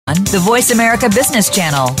the Voice America Business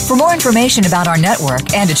Channel. For more information about our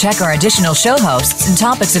network and to check our additional show hosts and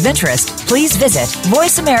topics of interest, please visit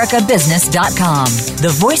voiceamericabusiness.com.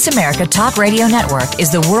 The Voice America Talk Radio Network is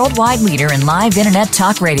the worldwide leader in live Internet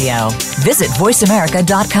talk radio. Visit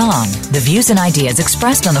voiceamerica.com. The views and ideas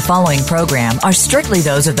expressed on the following program are strictly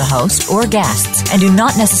those of the host or guests and do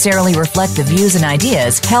not necessarily reflect the views and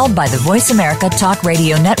ideas held by the Voice America Talk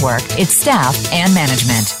Radio Network, its staff, and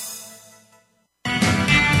management.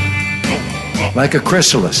 Like a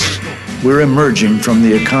chrysalis, we're emerging from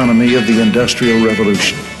the economy of the Industrial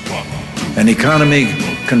Revolution. An economy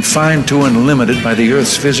confined to and limited by the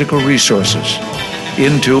Earth's physical resources,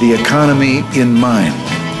 into the economy in mind,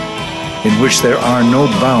 in which there are no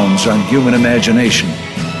bounds on human imagination,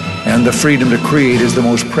 and the freedom to create is the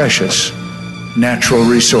most precious natural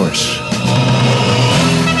resource.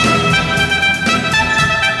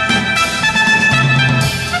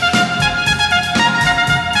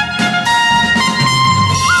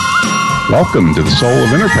 Welcome to the Soul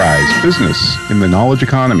of Enterprise, Business in the Knowledge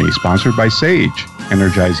Economy, sponsored by Sage,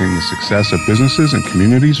 energizing the success of businesses and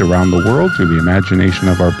communities around the world through the imagination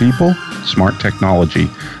of our people, smart technology.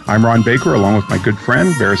 I'm Ron Baker, along with my good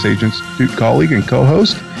friend, VeraSage Institute colleague and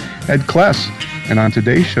co-host, Ed Kless. And on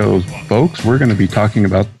today's show, folks, we're going to be talking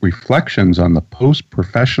about reflections on the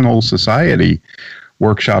Post-Professional Society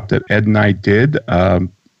workshop that Ed and I did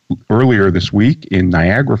earlier this week in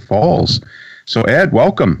Niagara Falls. So, Ed,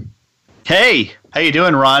 welcome. Hey, how you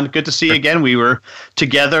doing, Ron? Good to see you again. We were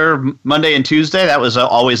together Monday and Tuesday. That was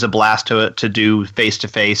always a blast to do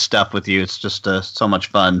face-to-face stuff with you. It's just so much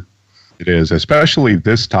fun. It is, especially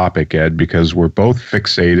this topic, Ed, because we're both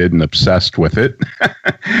fixated and obsessed with it.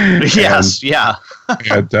 Yes, yeah.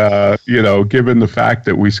 And, given the fact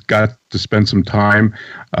that we got to spend some time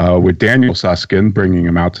with Daniel Susskind, bringing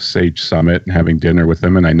him out to Sage Summit and having dinner with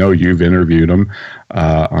him, and I know you've interviewed him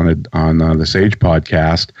on the Sage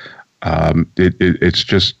podcast. It's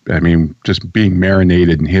just, just being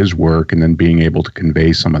marinated in his work and then being able to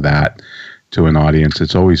convey some of that to an audience.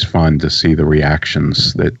 It's always fun to see the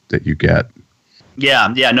reactions that you get.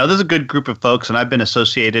 Yeah. No, there's a good group of folks, and I've been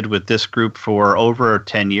associated with this group for over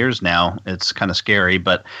 10 years now. It's kind of scary,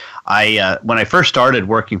 but when I first started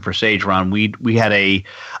working for Sage, Ron, we had a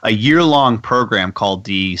year-long program called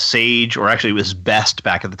the Sage, or actually it was BEST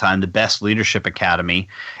back at the time, the Best Leadership Academy.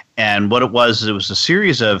 And what it was a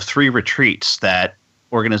series of 3 retreats that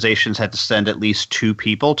organizations had to send at least 2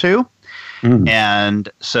 people to. Mm. And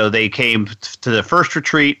so they came to the first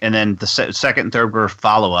retreat, and then the second and third were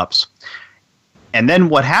follow-ups. And then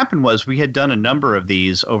what happened was we had done a number of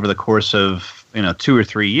these over the course of 2 or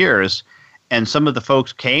 3 years. And some of the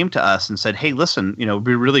folks came to us and said, hey, listen, it'd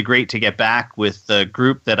be really great to get back with the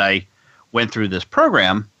group that I went through this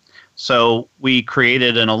program. So we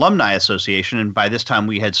created an alumni association, and by this time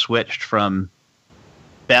we had switched from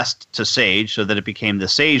BEST to Sage so that it became the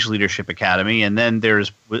Sage Leadership Academy. And then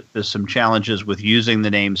there's some challenges with using the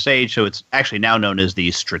name Sage, so it's actually now known as the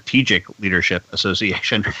Strategic Leadership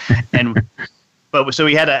Association. So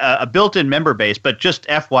we had a built-in member base, but just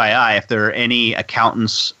FYI, if there are any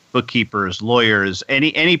accountants, bookkeepers, lawyers,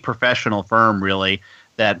 any professional firm really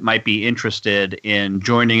that might be interested in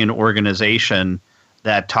joining an organization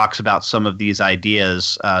that talks about some of these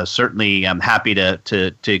ideas, certainly I'm happy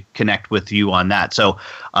to connect with you on that. So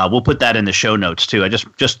we'll put that in the show notes too. I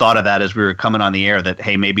just thought of that as we were coming on the air, that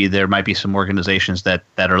hey, maybe there might be some organizations that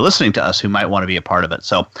are listening to us who might want to be a part of it.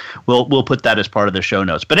 So we'll put that as part of the show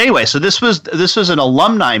notes. But anyway, so this was an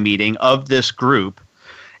alumni meeting of this group.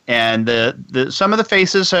 And some of the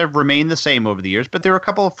faces have remained the same over the years, but there were a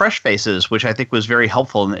couple of fresh faces, which I think was very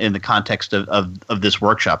helpful in the context of this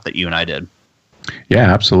workshop that you and I did.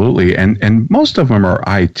 Yeah, absolutely. And most of them are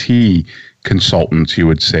IT consultants, you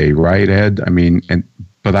would say, right, Ed?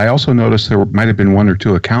 But I also noticed there might have been 1 or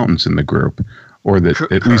 2 accountants in the group, or that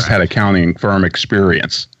at least had accounting firm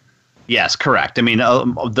experience. Yes, correct.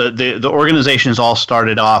 The organizations all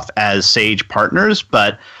started off as Sage partners,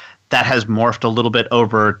 but that has morphed a little bit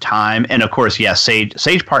over time. And of course, yes,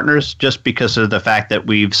 Sage partners, just because of the fact that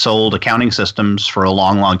we've sold accounting systems for a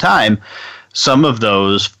long, long time, some of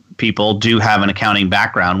those people do have an accounting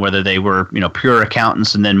background, whether they were, pure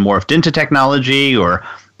accountants and then morphed into technology, or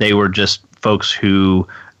they were just folks who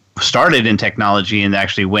started in technology and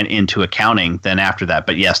actually went into accounting then after that.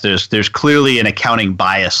 But yes, there's clearly an accounting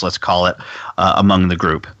bias, let's call it, among the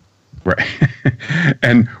group. Right.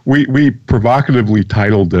 And we provocatively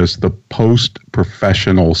titled this the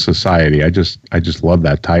Post-Professional Society. I just love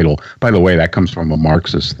that title. By the way, that comes from a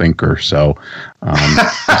Marxist thinker, so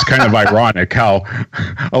it's kind of ironic how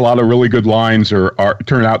a lot of really good lines are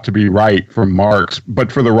turn out to be right from Marx,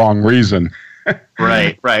 but for the wrong reason.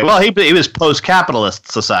 Right. Well, he was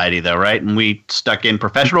post-capitalist society, though, right? And we stuck in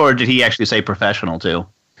professional, or did he actually say professional too?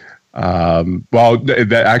 Well,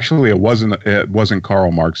 actually, it wasn't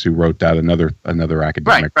Karl Marx who wrote that. Another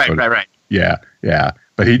academic. Right. Yeah.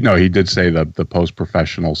 But he did say the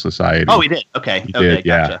post-professional society. Oh, he did. Okay.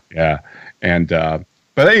 Gotcha. Yeah. And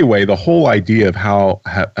but anyway, the whole idea of how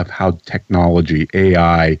technology,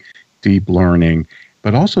 AI, deep learning,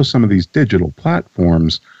 but also some of these digital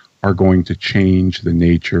platforms are going to change the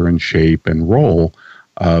nature and shape and role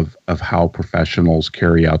of how professionals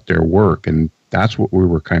carry out their work. And that's what we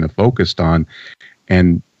were kind of focused on.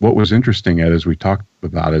 And what was interesting, Ed, as we talked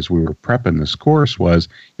about as we were prepping this course was,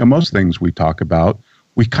 most things we talk about,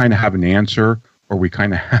 we kind of have an answer, or we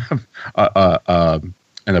kind of have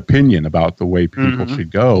an opinion about the way people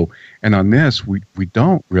should go. And on this, we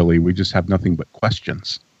don't really. We just have nothing but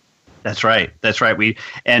questions. That's right. We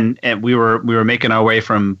were making our way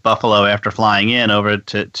from Buffalo after flying in over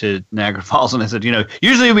to Niagara Falls, and I said,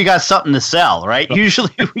 usually we got something to sell, right?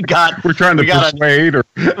 Usually we're trying to persuade,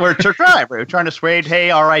 we're trying to persuade.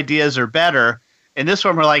 Hey, our ideas are better. And this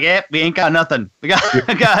one, we're like, we ain't got nothing. We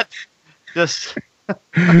got just.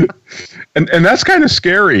 and that's kind of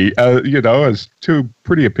scary, as two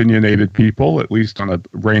pretty opinionated people, at least on a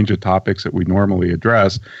range of topics that we normally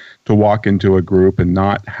address, to walk into a group and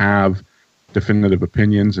not have definitive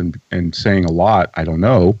opinions and saying a lot. I don't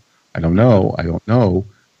know.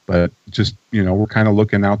 But just, we're kind of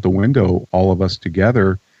looking out the window, all of us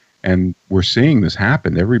together, and we're seeing this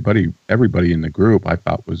happen. Everybody in the group, I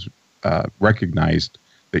thought, was recognized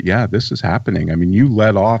that, this is happening. I mean, you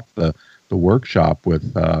led off the workshop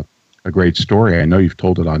with a great story. I know you've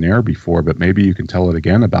told it on air before, but maybe you can tell it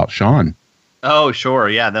again about Sean. Oh, sure.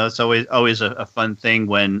 Yeah, that's always a fun thing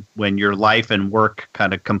when your life and work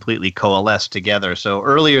kind of completely coalesce together. So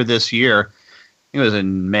earlier this year, it was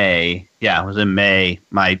in May. Yeah, it was in May.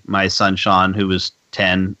 My son Sean, who was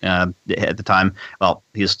 10 at the time. Well,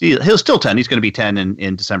 he's still 10. He's going to be 10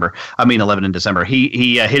 in December. 11 in December.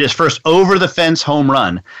 He hit his first over the fence home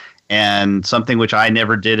run, and something which I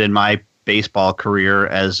never did in my baseball career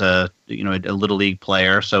as a little league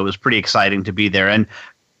player. So it was pretty exciting to be there. And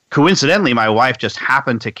coincidentally, my wife just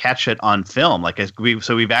happened to catch it on film.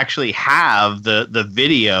 We've actually have the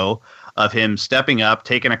video of him stepping up,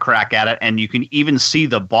 taking a crack at it, and you can even see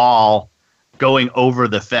the ball going over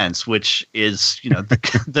the fence, which is,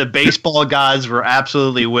 the baseball gods were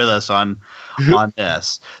absolutely with us on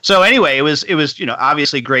this. So anyway, it was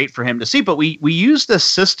obviously great for him to see. But we use this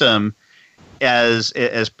system as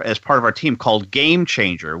part of our team called Game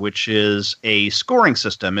Changer, which is a scoring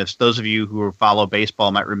system. If those of you who follow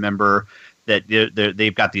baseball might remember that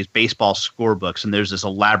they've got these baseball scorebooks, and there's this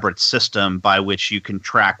elaborate system by which you can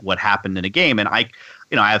track what happened in a game. And I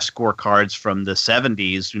have scorecards from the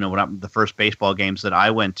 70s, the first baseball games that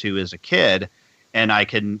I went to as a kid, and I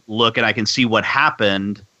can look and I can see what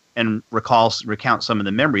happened and recount some of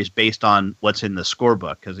the memories based on what's in the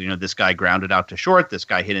scorebook. Because, this guy grounded out to short, this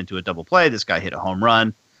guy hit into a double play, this guy hit a home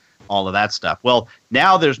run, all of that stuff. Well,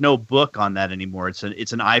 now there's no book on that anymore. It's an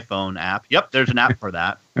iPhone app. Yep, there's an app for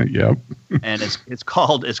that. Yep. And it's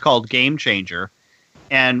called Game Changer.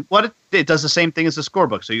 And what it does the same thing as the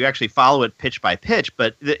scorebook. So you actually follow it pitch by pitch.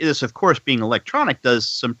 But this, of course, being electronic, does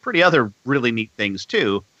some pretty other really neat things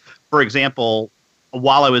too. For example,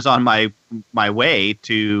 while I was on my way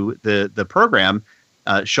to the program,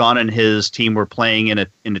 Sean and his team were playing in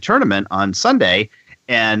a tournament on Sunday,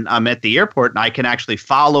 and I'm at the airport, and I can actually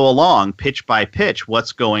follow along pitch by pitch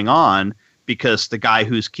what's going on, because the guy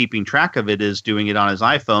who's keeping track of it is doing it on his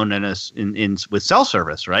iPhone and with cell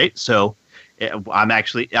service, right? So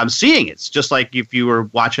I'm seeing it. It's just like if you were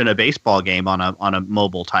watching a baseball game on a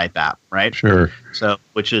mobile type app, right? Sure. So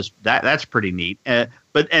which is that's pretty neat. And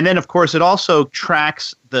then, of course, it also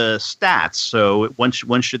tracks the stats. So once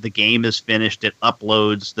the game is finished, it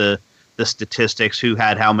uploads the statistics, who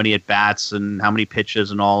had how many at bats and how many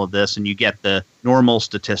pitches and all of this, and you get the normal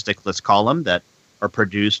statistics, let's call them, that are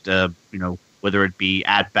produced. Whether it be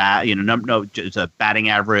at bat, it's a batting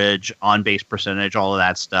average, on base percentage, all of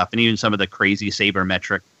that stuff, and even some of the crazy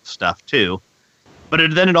sabermetric stuff too.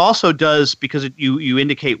 But then it also does, because you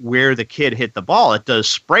indicate where the kid hit the ball, it does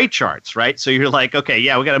spray charts, right? So you're like, okay,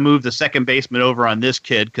 yeah, we got to move the second baseman over on this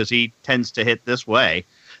kid because he tends to hit this way.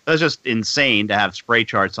 That's just insane to have spray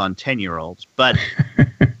charts on 10-year-olds. But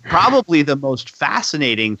probably the most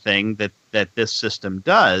fascinating thing that this system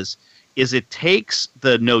does is it takes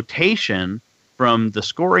the notation from the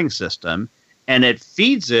scoring system and it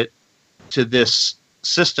feeds it to this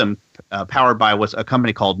system powered by what's a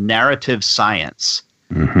company called Narrative Science.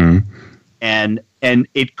 Mm-hmm. And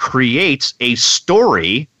it creates a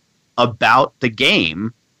story about the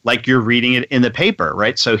game like you're reading it in the paper,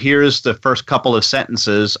 right? So here's the first couple of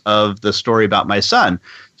sentences of the story about my son.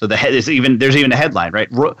 So there's even a headline, right?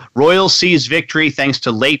 Royals seize victory thanks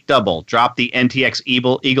to late double. Drop the NTX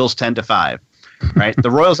Eagles 10-5. Right? The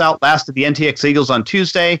Royals outlasted the NTX Eagles on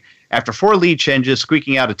Tuesday after 4 lead changes,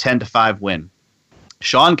 squeaking out a 10-5 win.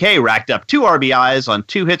 Sean Kay racked up 2 RBIs on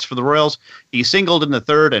 2 hits for the Royals. He singled in the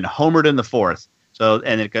 3rd and homered in the 4th. So,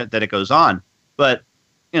 and then it goes on. But,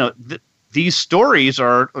 these stories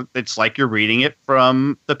it's like you're reading it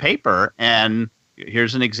from the paper. And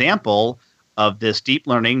here's an example of this deep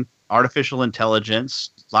learning, artificial intelligence,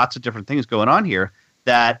 lots of different things going on here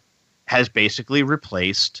that has basically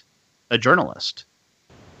replaced a journalist.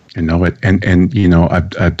 I know it. And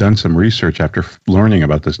I've done some research after learning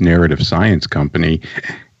about this narrative science company,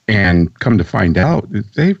 and come to find out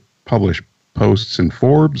they publish posts in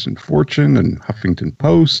Forbes and Fortune and Huffington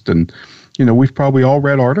Post. And, we've probably all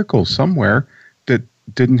read articles somewhere that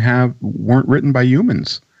weren't written by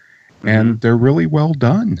humans. And they're really well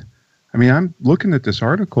done. I mean, I'm looking at this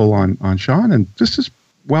article on Sean, and this is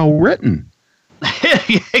well written.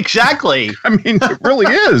 Exactly. I mean, it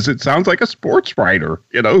really is. It sounds like a sports writer,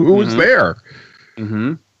 who was there.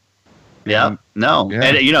 Mm-hmm. Yeah. No. Yeah.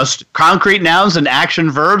 And, concrete nouns and action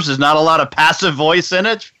verbs. There's not a lot of passive voice in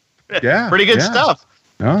it. Yeah. Pretty good stuff.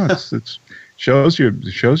 No, it's shows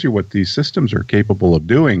you what these systems are capable of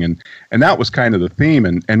doing. And that was kind of the theme.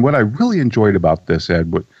 And what I really enjoyed about this,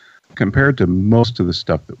 Ed, compared to most of the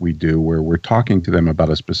stuff that we do where we're talking to them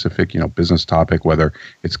about a specific, business topic, whether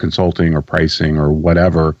it's consulting or pricing or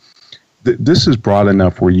whatever, this is broad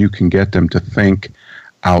enough where you can get them to think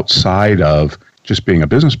outside of just being a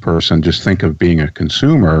business person. Just think of being a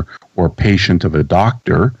consumer or patient of a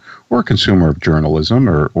doctor or a consumer of journalism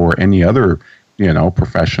or any other,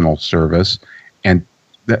 professional service. And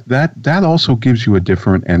that also gives you a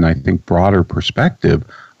different and I think broader perspective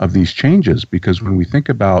of these changes, because when we think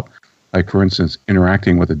about, like, for instance,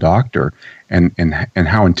 interacting with a doctor and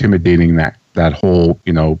how intimidating that whole,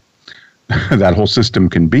 that whole system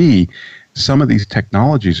can be, some of these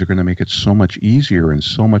technologies are going to make it so much easier and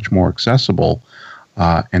so much more accessible.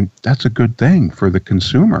 And that's a good thing for the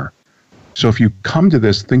consumer. So if you come to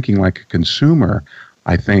this thinking like a consumer,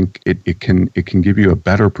 I think it can give you a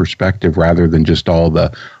better perspective rather than just all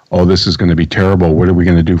the, this is going to be terrible, what are we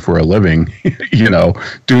going to do for a living,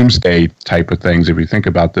 doomsday type of things. If you think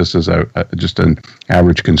about this as just an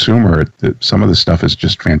average consumer, some of the stuff is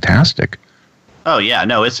just fantastic. Oh yeah,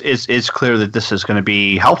 no, it's clear that this is going to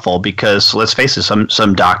be helpful because let's face it,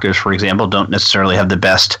 some doctors, for example, don't necessarily have the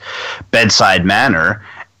best bedside manner,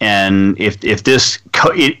 and if this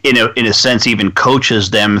in a sense even coaches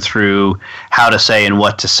them through how to say and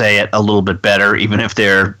what to say it a little bit better, even if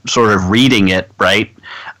they're sort of reading it right,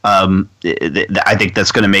 I think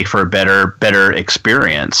that's going to make for a better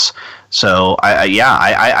experience. So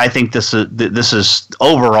I think this is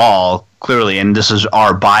overall clearly, and this is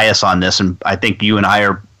our bias on this, and I think you and I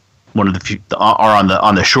are one of the few are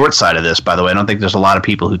on the short side of this. By the way, I don't think there's a lot of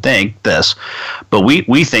people who think this, but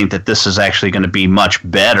we think that this is actually going to be much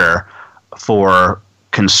better for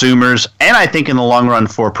consumers, and I think in the long run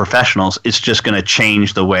for professionals. It's just going to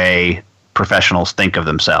change the way professionals think of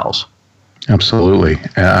themselves. Absolutely.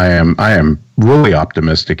 I am really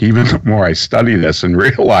optimistic. Even the more I study this and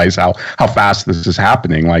realize how fast this is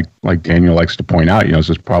happening, like Daniel likes to point out, this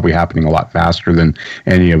is probably happening a lot faster than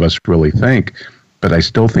any of us really think. But I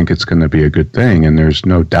still think it's going to be a good thing, and there's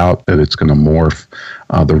no doubt that it's going to morph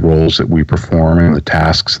the roles that we perform and the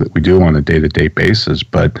tasks that we do on a day-to-day basis.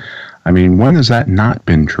 But, I mean, when has that not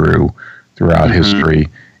been true throughout history?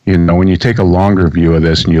 When you take a longer view of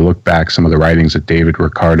this and you look back some of the writings of David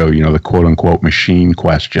Ricardo, the quote-unquote machine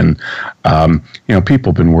question,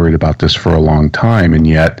 people have been worried about this for a long time, and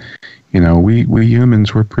yet, we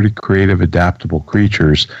humans, we're pretty creative, adaptable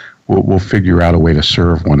creatures. We'll figure out a way to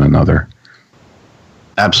serve one another.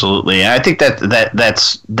 Absolutely. And I think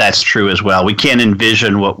that's true as well. We can't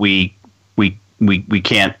envision what we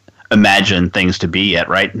can't imagine things to be yet,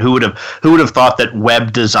 right? Who would have thought that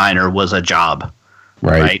web designer was a job?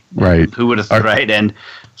 Right. Who would have thought, right? And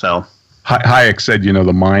so Hayek said,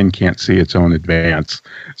 the mind can't see its own advance.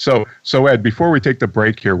 So Ed, before we take the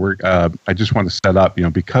break here, I just want to set up,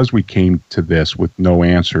 because we came to this with no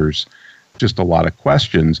answers, just a lot of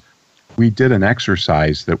questions. We did an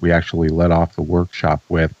exercise that we actually led off the workshop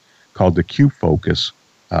with called the Q Focus.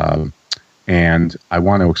 And I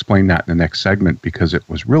want to explain that in the next segment because it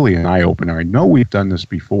was really an eye-opener. I know we've done this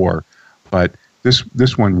before, but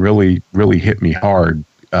this one really, really hit me hard,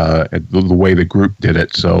 the way the group did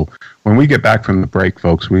it. So when we get back from the break,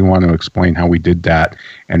 folks, we want to explain how we did that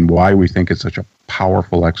and why we think it's such a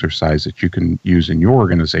powerful exercise that you can use in your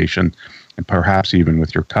organization and perhaps even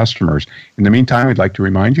with your customers. In the meantime, I'd like to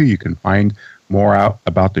remind you, you can find more out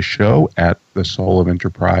about the show at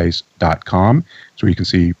thesoulofenterprise.com, so you can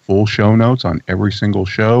see full show notes on every single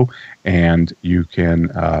show, and you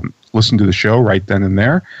can listen to the show right then and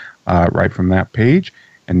there, right from that page.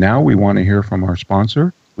 And now we want to hear from our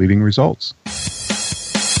sponsor, Leading Results.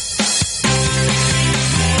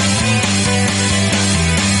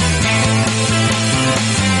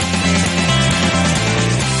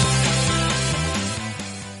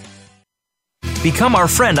 Become our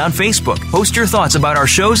friend on Facebook. Post your thoughts about our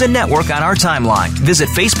shows and network on our timeline. Visit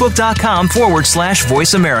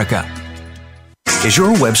facebook.com/Voice America. Is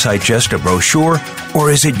your website just a brochure, or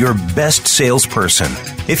is it your best salesperson?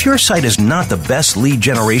 If your site is not the best lead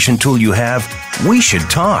generation tool you have, we should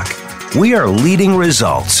talk. We are Leading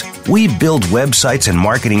Results. We build websites and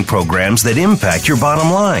marketing programs that impact your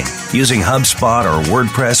bottom line. Using HubSpot or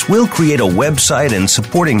WordPress, we'll create a website and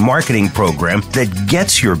supporting marketing program that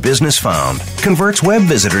gets your business found, converts web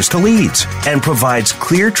visitors to leads, and provides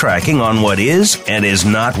clear tracking on what is and is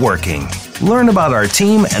not working. Learn about our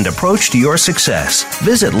team and approach to your success.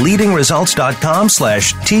 Visit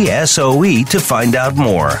leadingresults.com/TSOE to find out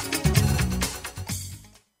more.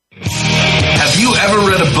 Have you ever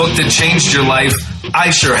read a book that changed your life? I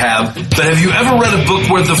sure have. But have you ever read a book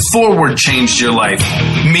where the foreword changed your life?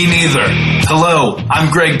 Me neither. Hello, I'm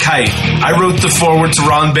Greg Kite. I wrote the foreword to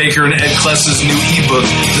Ron Baker and Ed Kless's new ebook,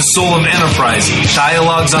 The Soul of Enterprise,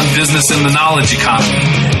 Dialogues on Business and the Knowledge Economy.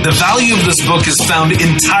 The value of this book is found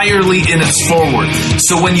entirely in its foreword.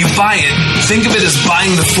 So when you buy it, think of it as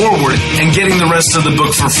buying the foreword and getting the rest of the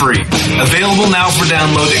book for free. Available now for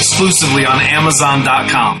download exclusively on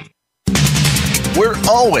Amazon.com. We're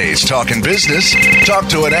always talking business. Talk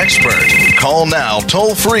to an expert. Call now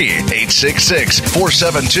toll free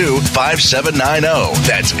 866-472-5790.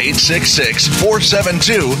 That's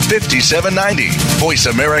 866-472-5790. Voice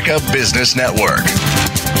America Business Network.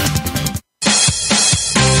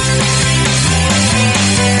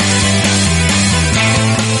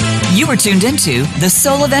 You are tuned into The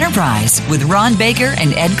Soul of Enterprise with Ron Baker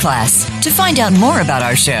and Ed Kless. To find out more about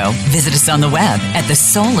our show, visit us on the web at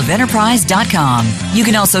thesoulofenterprise.com. You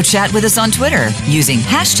can also chat with us on Twitter using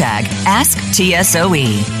hashtag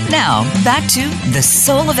AskTSOE. Now, back to The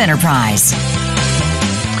Soul of Enterprise.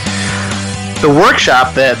 The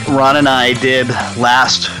workshop that Ron and I did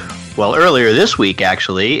earlier this week,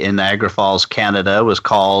 actually, in Niagara Falls, Canada, was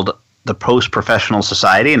called the Post-Professional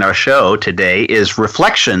Society, and our show today is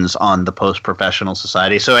Reflections on the Post-Professional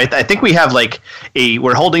Society. So I think we have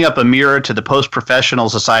we're holding up a mirror to the Post-Professional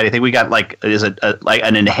Society. I think we got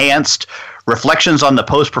an enhanced Reflections on the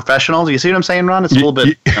Post-Professional. Do you see what I'm saying, Ron? It's a little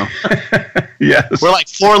bit, Yes. We're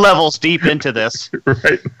 4 levels deep into this.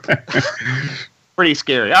 Right. Pretty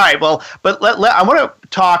scary. All right, well, but I want to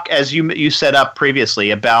talk, as you set up previously,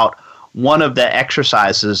 about one of the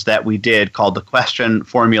exercises that we did called the question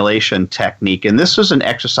formulation technique. And this was an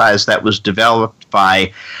exercise that was developed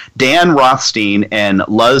by Dan Rothstein and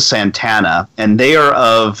Luz Santana. And they are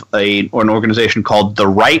of an organization called the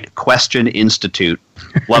Right Question Institute.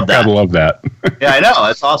 Love that. I love that. Yeah, I know.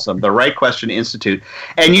 That's awesome. The Right Question Institute.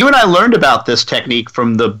 And you and I learned about this technique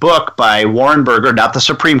from the book by Warren Berger, not the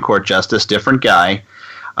Supreme Court Justice, different guy,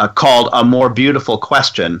 called A More Beautiful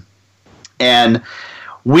Question. And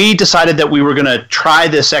we decided that we were going to try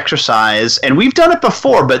this exercise, and we've done it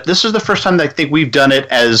before, but this is the first time that I think we've done it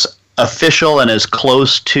as official and as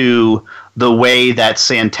close to the way that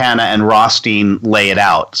Santana and Rothstein lay it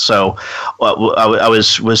out. So I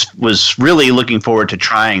was really looking forward to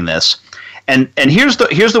trying this. And here's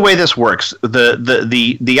the way this works.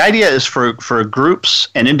 The idea is for groups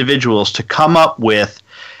and individuals to come up with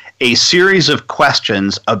a series of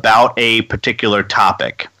questions about a particular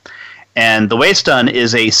topic. And the way it's done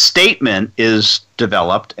is a statement is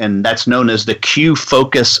developed, and that's known as the Q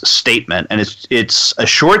focus statement. And it's a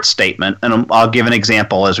short statement, and I'll give an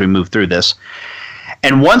example as we move through this.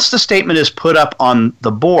 And once the statement is put up on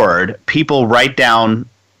the board, people write down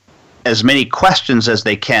as many questions as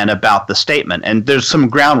they can about the statement. And there's some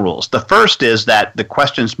ground rules. The first is that the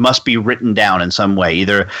questions must be written down in some way.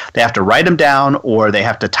 Either they have to write them down or they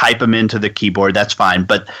have to type them into the keyboard. That's fine.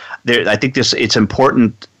 But I think it's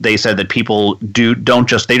important, they said, that people don't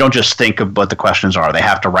just think of what the questions are. They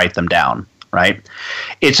have to write them down, right?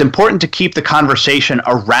 It's important to keep the conversation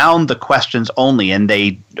around the questions only, and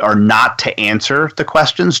they are not to answer the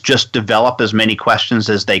questions, just develop as many questions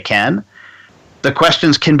as they can. The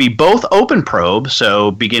questions can be both open probe,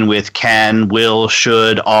 so begin with can, will,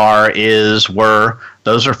 should, are, is, were.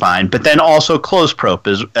 Those are fine, but then also closed probe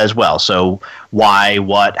as well. So why,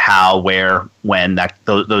 what, how, where, when,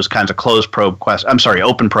 those kinds of closed probe questions. I'm sorry,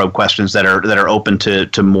 open probe questions that are open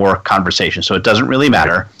to more conversation. So it doesn't really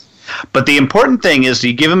matter. But the important thing is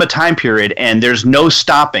you give them a time period and there's no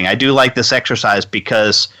stopping. I do like this exercise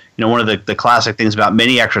because one of the classic things about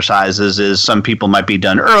mini exercises is some people might be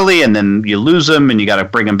done early and then you lose them and you got to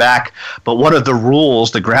bring them back. But one of the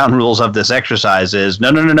rules, the ground rules of this exercise is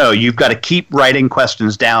no. You've got to keep writing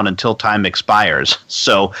questions down until time expires.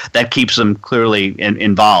 So that keeps them clearly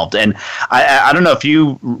involved. And I don't know if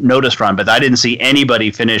you noticed, Ron, but I didn't see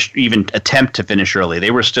anybody even attempt to finish early.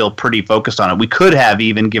 They were still pretty focused on it. We could have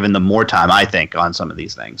even given them more time, I think, on some of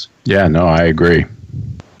these things. Yeah, no, I agree.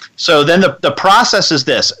 So then the process is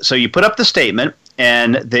this. So you put up the statement,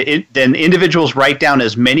 and then individuals write down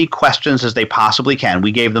as many questions as they possibly can.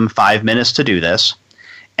 We gave them 5 minutes to do this.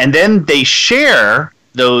 And then they share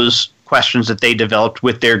those questions that they developed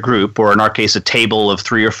with their group, or in our case, a table of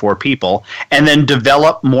 3 or 4 people, and then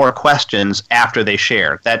develop more questions after they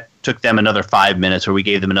share. That took them another 5 minutes, or we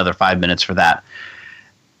gave them another 5 minutes for that.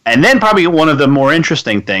 And then probably one of the more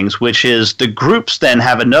interesting things, which is the groups then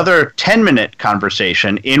have another 10-minute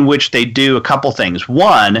conversation in which they do a couple things.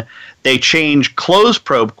 One, they change closed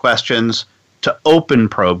probe questions to open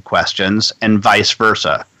probe questions and vice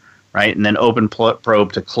versa, right? And then open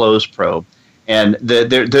probe to closed probe. And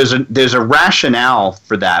there's a rationale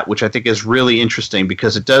for that, which I think is really interesting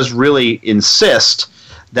because it does really insist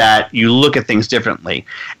that you look at things differently.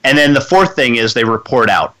 And then the fourth thing is they report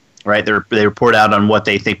out. Right, they report out on what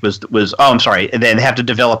they think was. Oh, I'm sorry. And then they have to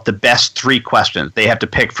develop the best 3 questions. They have to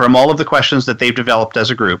pick from all of the questions that they've developed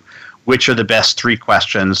as a group, which are the best 3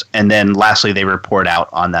 questions, and then lastly they report out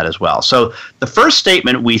on that as well. So the first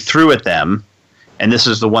statement we threw at them, and this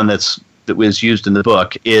is the one that was used in the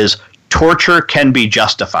book, is torture can be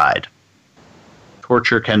justified.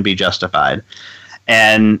 Torture can be justified,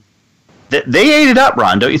 and they ate it up,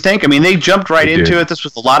 Ron, don't you think? I mean, they jumped right into it. This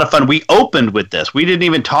was a lot of fun. We opened with this. We didn't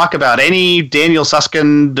even talk about any Daniel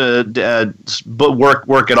Susskind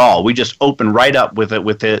work at all. We just opened right up with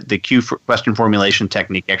the Q question formulation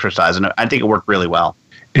technique exercise, and I think it worked really well.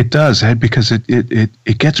 It does, Ed, because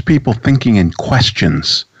it gets people thinking in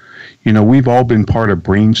questions. We've all been part of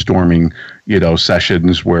brainstorming,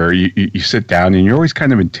 sessions where you sit down and you're always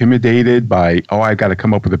kind of intimidated by, I got to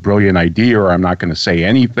come up with a brilliant idea or I'm not going to say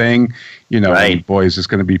anything. Right. Boy, is this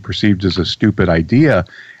going to be perceived as a stupid idea.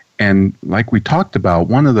 And like we talked about,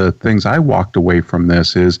 one of the things I walked away from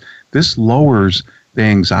this is this lowers the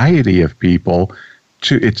anxiety of people.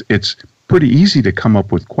 It's pretty easy to come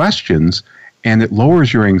up with questions and it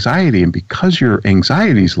lowers your anxiety. And because your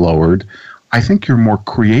anxiety is lowered, I think you're more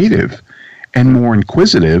creative and more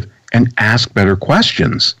inquisitive and ask better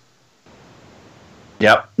questions.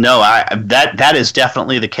 Yep. No, that is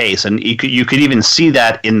definitely the case, and you could even see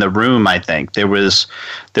that in the room. I think there was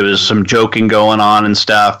some joking going on and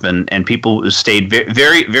stuff, and people stayed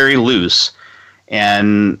very, very loose.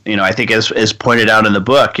 And I think as pointed out in the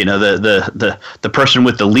book, the person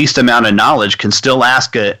with the least amount of knowledge can still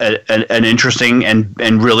ask an interesting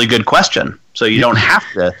and really good question. So you don't have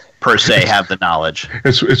to per se have the knowledge.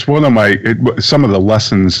 It's one of some of the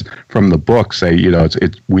lessons from the book say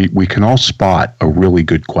we can all spot a really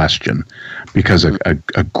good question because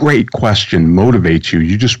a great question motivates you.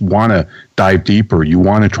 You just want to dive deeper. You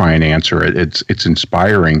want to try and answer it. It's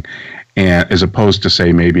inspiring, and as opposed to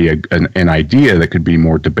say maybe an idea that could be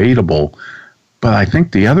more debatable. But I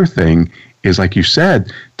think the other thing is, like you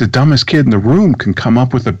said, the dumbest kid in the room can come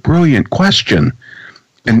up with a brilliant question.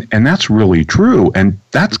 And that's really true. And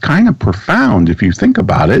that's kind of profound if you think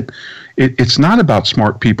about it. It's not about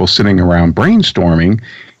smart people sitting around brainstorming.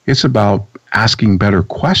 It's about asking better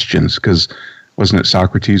questions, because wasn't it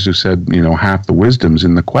Socrates who said, half the wisdom's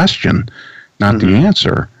in the question, not the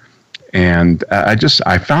answer. And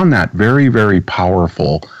I found that very, very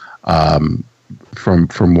powerful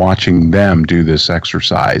from watching them do this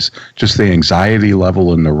exercise. Just the anxiety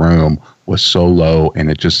level in the room was so low,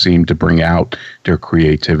 and it just seemed to bring out their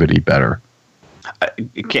creativity better.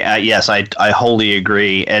 Yes, I wholly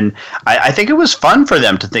agree. And I think it was fun for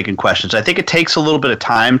them to think in questions. I think it takes a little bit of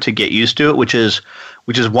time to get used to it, which is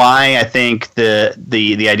why I think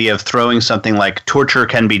the idea of throwing something like torture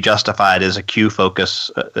can be justified as a cue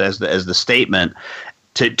focus, as the statement,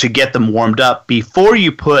 to get them warmed up before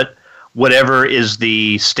you put whatever is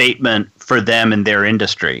the statement for them in their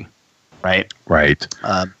industry, right? Right.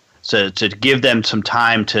 So to give them some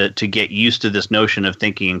time to get used to this notion of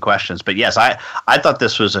thinking in questions. But yes, I thought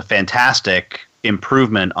this was a fantastic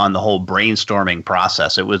improvement on the whole brainstorming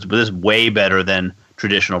process. It was way better than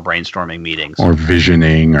traditional brainstorming meetings. Or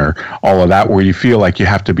visioning or all of that, where you feel like you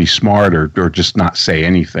have to be smart or just not say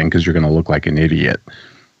anything because you're going to look like an idiot.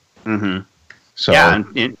 Mm-hmm. So, yeah,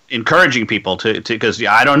 and encouraging people to because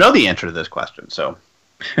I don't know the answer to this question. So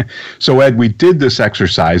Ed, we did this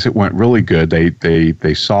exercise. It went really good.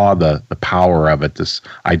 They saw the power of it, this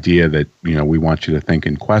idea that, we want you to think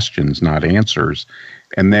in questions, not answers.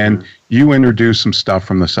 And then you introduced some stuff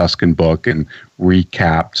from the Susskind book and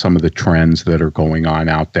recapped some of the trends that are going on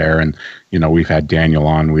out there. And, we've had Daniel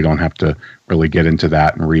on. We don't have to really get into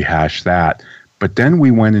that and rehash that. But then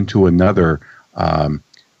we went into another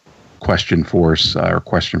question force or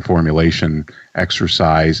question formulation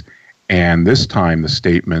exercise. And this time the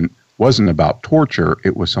statement wasn't about torture.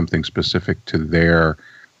 It was something specific to their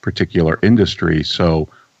particular industry. So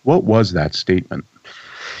what was that statement?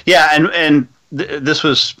 Yeah, and this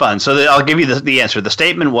was fun. So I'll give you the answer. The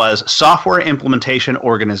statement was, software implementation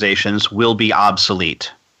organizations will be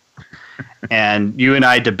obsolete. And you and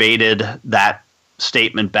I debated that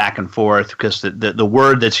statement back and forth because the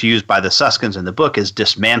word that's used by the Suskins in the book is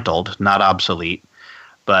dismantled, not obsolete,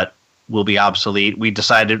 but will be obsolete. We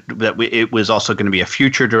decided that it was also going to be a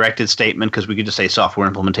future-directed statement because we could just say software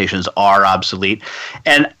implementations are obsolete.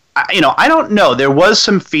 And, I don't know. There was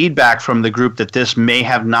some feedback from the group that this may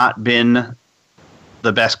have not been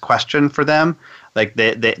the best question for them. Like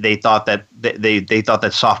they thought that they thought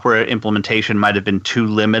that software implementation might have been too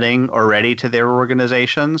limiting already to their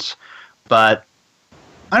organizations. But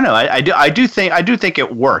I don't know. I do think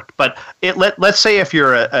it worked. But let's say if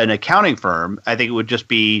you're an accounting firm, I think it would just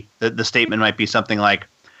be the statement might be something like,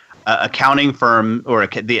 accounting firm or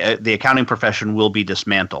the accounting profession will be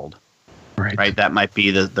dismantled. Right. That might be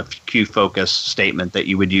the Q focus statement that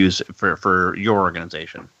you would use for your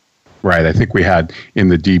organization. Right. I think we had in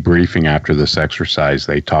the debriefing after this exercise,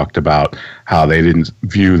 they talked about how they didn't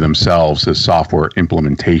view themselves as software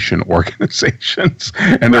implementation organizations.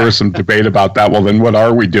 And there was some debate about that. Well, then what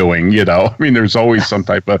are we doing? There's always some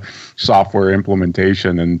type of software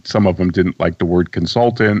implementation, and some of them didn't like the word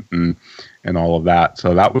consultant and all of that.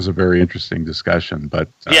 So that was a very interesting discussion. But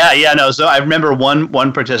So I remember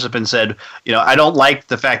one participant said, I don't like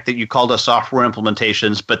the fact that you called us software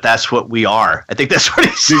implementations, but that's what we are. I think that's what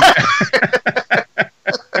he said.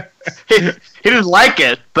 He didn't like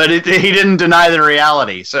it, but he didn't deny the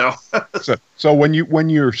reality. So when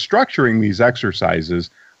you're structuring these exercises,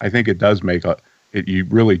 I think it does make you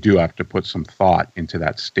really do have to put some thought into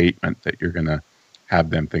that statement that you're going to have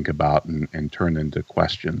them think about and turn into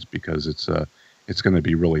questions, because it's going to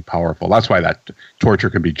be really powerful. That's why that torture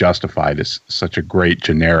can be justified as such a great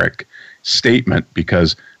generic statement,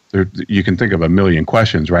 because you can think of a million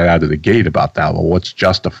questions right out of the gate about that. Well, what's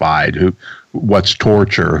justified? What's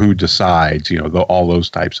torture? Who decides? All those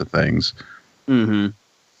types of things. Mm-hmm.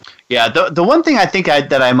 Yeah, the one thing I think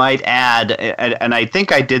that I might add, and I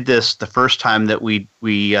think I did this the first time that we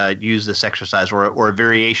used this exercise or a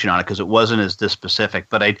variation on it, because it wasn't as this specific.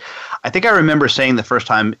 But I think I remember saying the first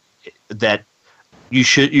time that you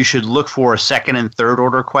should look for second and third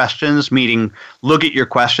order questions, meaning look at your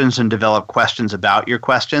questions and develop questions about your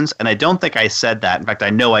questions. And I don't think I said that. In fact, I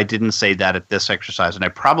know I didn't say that at this exercise, and I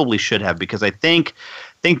probably should have, because I think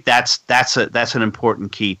that's an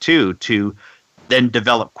important key too, to then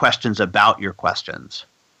develop questions about your questions.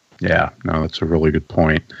 Yeah, no, that's a really good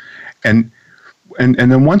point. And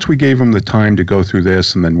then once we gave them the time to go through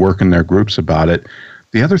this and then work in their groups about it,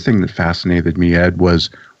 the other thing that fascinated me, Ed, was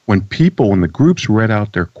when the groups read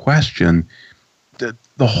out their question,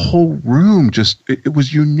 the whole room it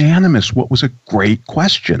was unanimous. What was a great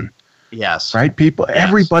question? Yes. Right?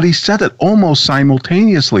 Everybody said it almost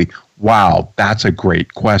simultaneously. Wow, that's a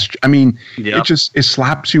great question. It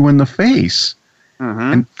slaps you in the face.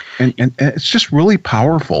 Mm-hmm. And it's just really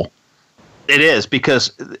powerful. It is,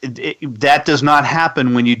 because that does not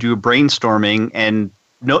happen when you do brainstorming, and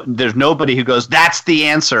there's nobody who goes, that's the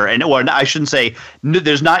answer. Or I shouldn't say,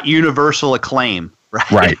 there's not universal acclaim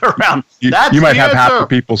right around. You might have half the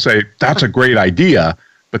people say, that's a great idea,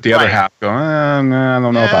 but the other half go, I don't know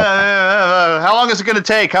about that. How long is it going to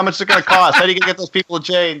take? How much is it going to cost? How do you get those people to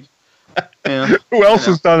change? Who else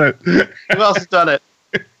has done it? Who else has done it?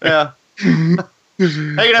 Yeah. How are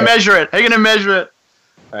you going to measure it?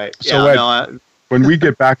 All right. So Ed, when we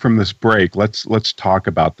get back from this break, let's talk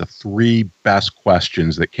about the 3 best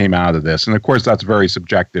questions that came out of this. And of course, that's very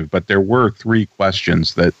subjective, but there were 3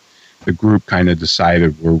 questions that the group kind of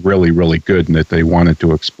decided were really, really good and that they wanted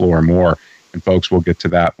to explore more. And folks, we'll get to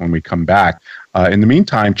that when we come back. In the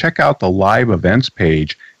meantime, check out the live events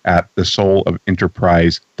page at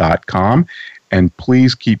thesoulofinterprise.com. And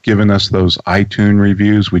please keep giving us those iTunes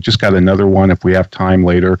reviews. We just got another one. If we have time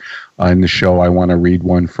later in the show, I want to read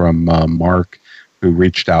one from Mark, who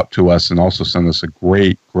reached out to us and also sent us a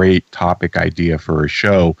great topic idea for a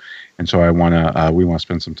show. And so we want to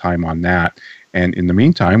spend some time on that. And in the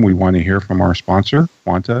meantime, we want to hear from our sponsor,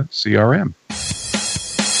 Quanta CRM.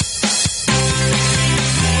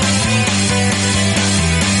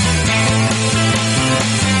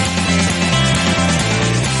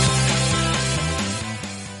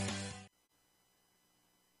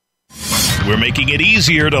 We're making it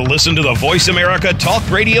easier to listen to the Voice America Talk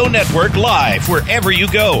Radio Network live wherever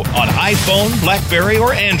you go on iPhone, BlackBerry,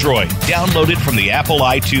 or Android. Download it from the Apple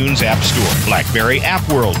iTunes App Store, BlackBerry App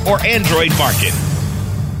World, or Android Market.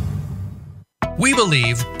 We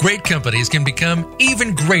believe great companies can become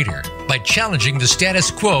even greater by challenging the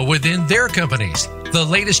status quo within their companies. The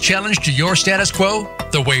latest challenge to your status quo?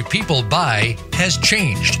 The way people buy has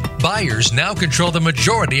changed. Buyers now control the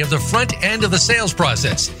majority of the front end of the sales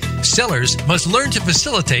process. Sellers must learn to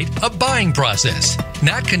facilitate a buying process,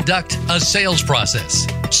 not conduct a sales process.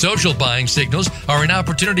 Social buying signals are an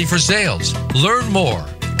opportunity for sales. Learn more.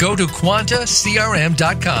 Go to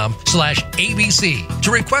quantacrm.com/ABC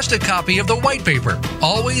to request a copy of the white paper,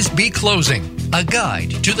 Always Be Closing, a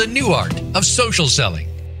guide to the new art of social selling.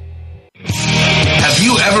 Have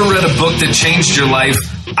you ever read a book that changed your life?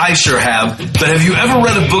 I sure have. But have you ever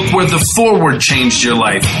read a book where the foreword changed your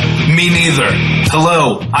life? Me neither.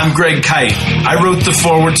 Hello, I'm Greg Kite. I wrote the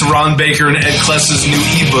foreword to Ron Baker and Ed Kless's new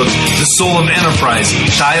ebook, The Soul of Enterprise,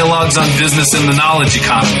 Dialogues on Business and the Knowledge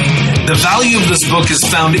Economy. The value of this book is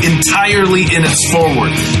found entirely in its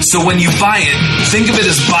foreword. So when you buy it, think of it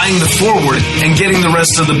as buying the foreword and getting the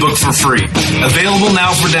rest of the book for free. Available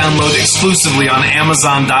now for download exclusively on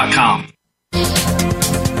Amazon.com.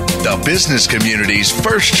 The business community's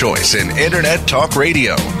first choice in Internet Talk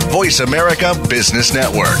Radio. Voice America Business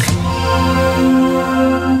Network.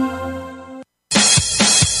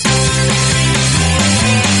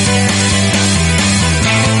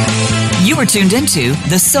 You are tuned into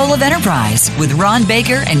The Soul of Enterprise with Ron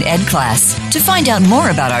Baker and Ed Kless. To find out more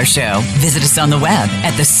about our show, visit us on the web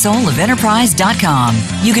at thesoulofenterprise.com.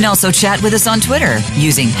 You can also chat with us on Twitter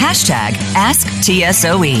using hashtag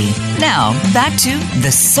AskTSOE. Now, back to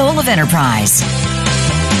The Soul of Enterprise.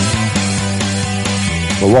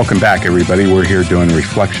 Well, welcome back, everybody. We're here doing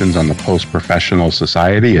reflections on the Post-Professional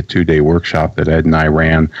Society, a 2-day workshop that Ed and I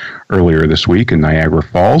ran earlier this week in Niagara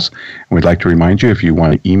Falls. And we'd like to remind you, if you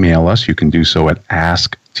want to email us, you can do so at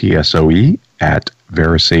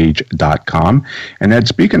asktsoe@verisage.com. And Ed,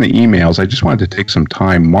 speaking of emails, I just wanted to take some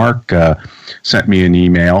time. Mark sent me an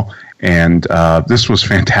email, and this was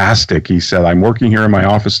fantastic. He said, I'm working here in my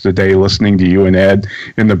office today listening to you and Ed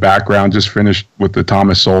in the background, just finished with the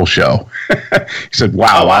Thomas Sowell show. He said,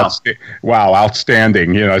 wow,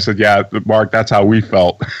 outstanding. You know, I said, yeah, Mark, that's how we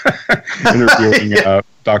felt interviewing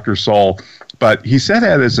Dr. Sowell. But he said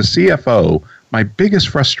that as a CFO, my biggest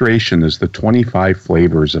frustration is the 25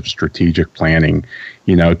 flavors of strategic planning.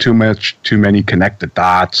 You know, too many connected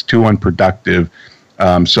dots, too unproductive.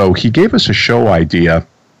 So he gave us a show idea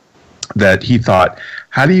that he thought,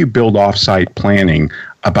 how do you build offsite planning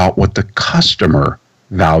about what the customer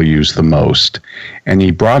values the most? And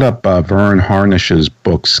he brought up Vern Harnish's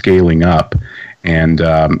book, Scaling Up, and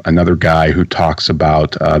another guy who talks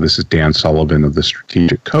about, this is Dan Sullivan of The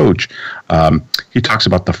Strategic Coach, he talks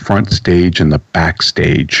about the front stage and the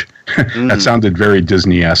backstage. That sounded very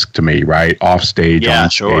Disney-esque to me, right? Off stage, on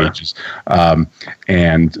stage. Sure.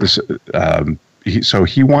 So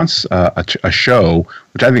he wants a show,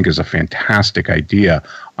 which I think is a fantastic idea,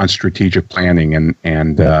 on strategic planning,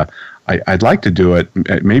 and I'd like to do it,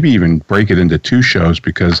 maybe even break it into 2 shows,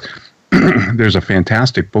 because there's a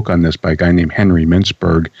fantastic book on this by a guy named Henry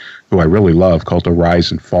Mintzberg, who I really love, called The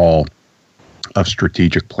Rise and Fall of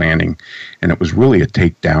Strategic Planning, and it was really a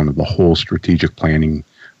takedown of the whole strategic planning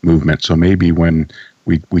movement. So maybe when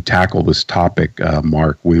we tackle this topic,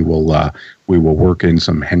 Mark, we will work in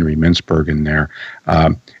some Henry Mintzberg in there.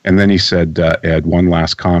 And then he said, Ed, one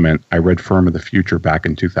last comment. I read Firm of the Future back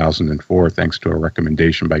in 2004, thanks to a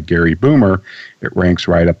recommendation by Gary Boomer. It ranks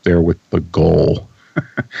right up there with The Goal.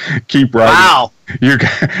 Keep writing. Wow.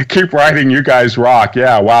 Keep writing. You guys rock.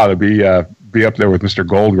 Yeah. Wow. To be up there with Mr.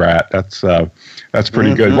 Goldrat. That's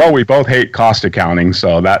pretty good. Well, we both hate cost accounting,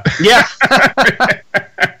 so that. Yeah.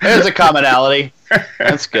 There's a commonality.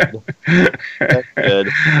 That's good. That's good.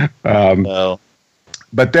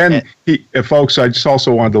 But then, folks, I just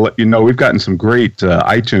also wanted to let you know we've gotten some great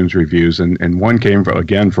iTunes reviews, and one came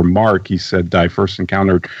from Mark. He said, I first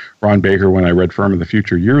encountered Ron Baker when I read Firm of the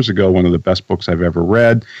Future years ago, one of the best books I've ever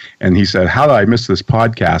read. And he said, how did I miss this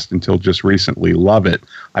podcast until just recently? Love it.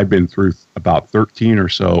 I've been through about 13 or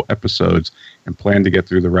so episodes and plan to get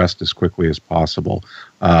through the rest as quickly as possible.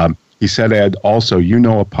 He said, Ed, also, a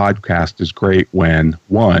podcast is great when,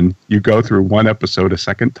 1, you go through one episode a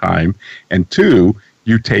second time, and 2,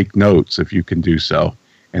 you take notes if you can do so.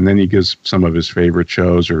 And then he gives some of his favorite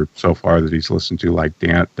shows or so far that he's listened to, like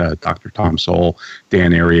Dr. Tom Sowell,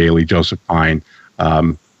 Dan Ariely, Joseph Pine.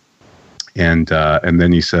 And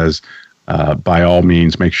then he says, by all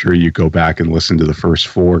means, make sure you go back and listen to the first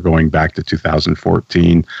 4 going back to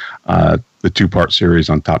 2014. The 2-part series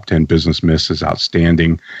on top 10 business myths is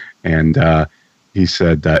outstanding. And he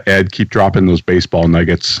said, Ed, keep dropping those baseball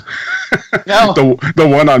nuggets. No. The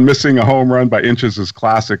one on missing a home run by inches is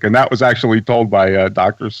classic. And that was actually told by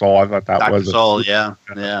Dr. Sowell. I thought that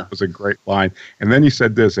was a great line. And then he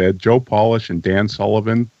said this, Ed, Joe Polish and Dan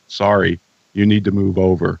Sullivan, sorry, you need to move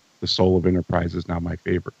over. The Soul of Enterprise is now my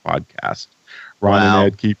favorite podcast. Ron and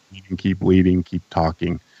Ed, keep leading, keep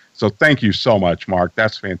talking. So thank you so much, Mark.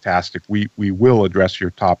 That's fantastic. We will address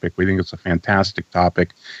your topic. We think it's a fantastic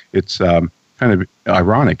topic. It's kind of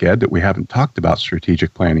ironic, Ed, that we haven't talked about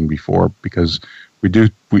strategic planning before, because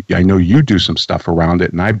I know you do some stuff around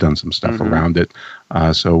it, and I've done some stuff around it.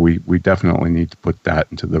 So we definitely need to put that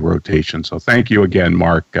into the rotation. So thank you again,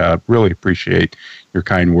 Mark. Really appreciate your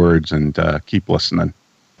kind words, and keep listening.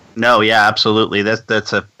 No, yeah, absolutely.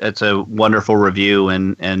 That's a wonderful review,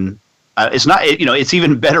 and it's not, it's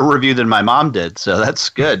even better review than my mom did, so that's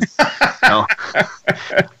good.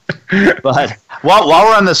 But while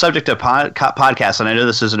we're on the subject of podcasts, and I know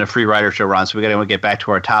this isn't a free writer show, Ron, so we got to get back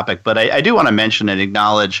to our topic, but I do want to mention and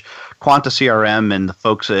acknowledge Quanta CRM and the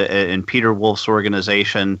folks in Peter Wolf's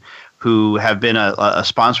organization who have been a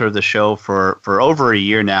sponsor of the show for over a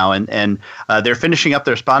year now, and they're finishing up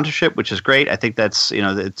their sponsorship, which is great. I think that's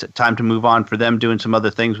it's time to move on for them, doing some other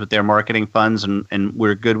things with their marketing funds, and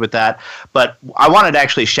we're good with that. But I wanted to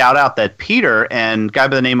actually shout out that Peter and a guy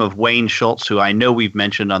by the name of Wayne Schultz, who I know we've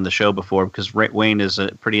mentioned on the show before because Wayne is a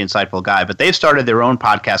pretty insightful guy, but they've started their own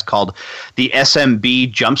podcast called the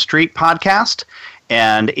SMB Jump Street Podcast,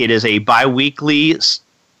 and it is a bi-weekly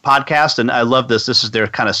podcast, and I love this. This is their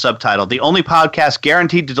kind of subtitle. The only podcast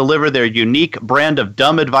guaranteed to deliver their unique brand of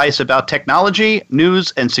dumb advice about technology,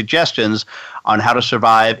 news, and suggestions on how to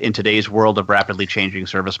survive in today's world of rapidly changing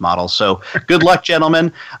service models. So good luck,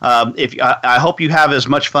 gentlemen. I hope you have as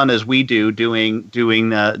much fun as we do doing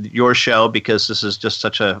your show, because this is just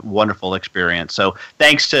such a wonderful experience. So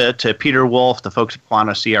thanks to Peter Wolf, the folks at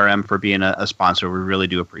Quanta CRM, for being a sponsor. We really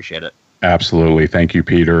do appreciate it. Absolutely. Thank you,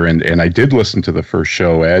 Peter. And I did listen to the first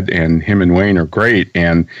show, Ed, and him and Wayne are great.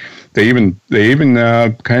 And they even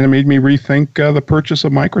kind of made me rethink the purchase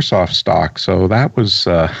of Microsoft stock. So that was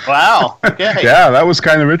wow. Okay. Yeah, that was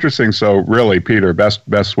kind of interesting. So really, Peter,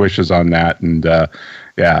 best wishes on that. And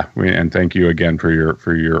and thank you again for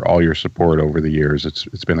your all your support over the years.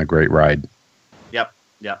 It's been a great ride. Yep.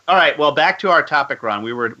 All right. Well, back to our topic, Ron.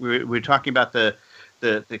 We were talking about the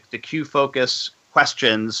Q focus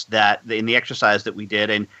questions that in the exercise that we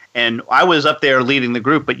did, and I was up there leading the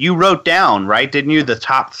group, but you wrote down, right, didn't you, the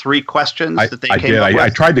top 3 questions that they came up with? I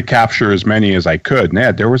tried to capture as many as I could.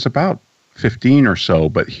 Ned, there was about 15 or so,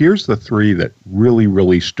 but here's the 3 that really,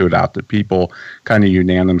 really stood out that people kind of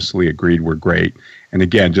unanimously agreed were great. And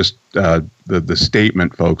again, just the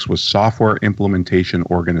statement, folks, was software implementation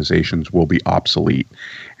organizations will be obsolete.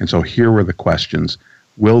 And so here were the questions.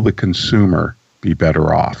 Will the consumer be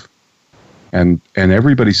better off? And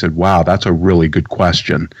everybody said, wow, that's a really good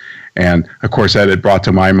question. And, of course, that it brought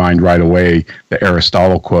to my mind right away the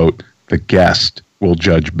Aristotle quote, the guest will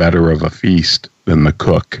judge better of a feast than the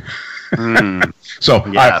cook. So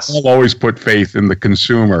yes. I've always put faith in the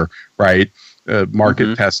consumer, right?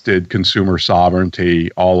 Market-tested consumer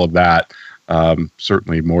sovereignty, all of that,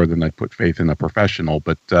 certainly more than I put faith in a professional.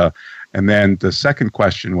 But and then the second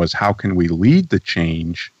question was, how can we lead the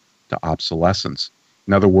change to obsolescence?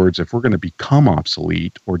 In other words, if we're going to become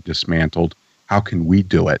obsolete or dismantled, how can we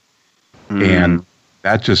do it? And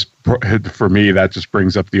that just, for me, that just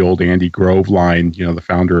brings up the old Andy Grove line, the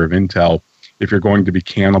founder of Intel. If you're going to be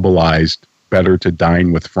cannibalized, better to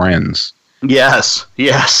dine with friends. Yes.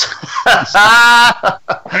 At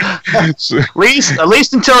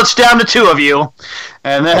least until it's down to 2 of you.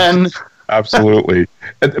 And then... Absolutely.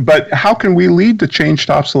 But how can we lead the change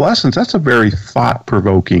to obsolescence? That's a very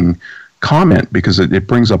thought-provoking comment, because it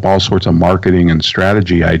brings up all sorts of marketing and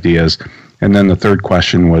strategy ideas. And then the third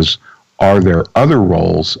question was, are there other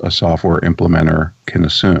roles a software implementer can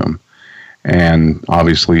assume? And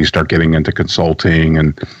obviously you start getting into consulting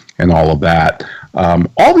and all of that.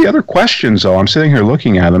 All the other questions, though, I'm sitting here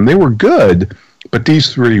looking at them, they were good, but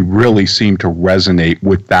these three really seem to resonate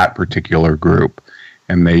with that particular group.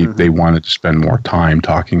 And they wanted to spend more time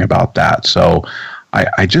talking about that. So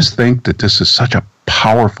I just think that this is such a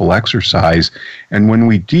powerful exercise. And when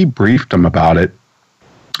we debriefed them about it,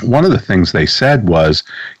 one of the things they said was,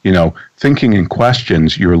 thinking in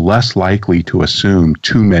questions, you're less likely to assume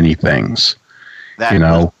too many things. That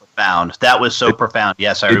was profound. That was so profound.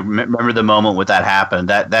 Yes, I remember the moment when that happened.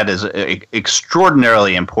 That is an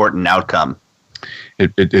extraordinarily important outcome.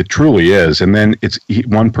 It truly is. And then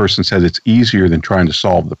one person said it's easier than trying to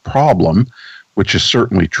solve the problem, which is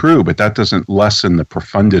certainly true, but that doesn't lessen the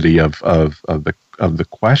profundity of the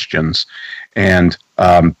questions. And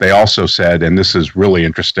they also said, and this is really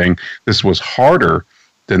interesting, this was harder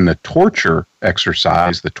than the torture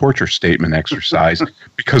exercise, the torture statement exercise,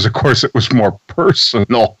 because of course it was more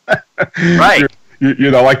personal. Right.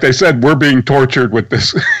 Like they said, we're being tortured with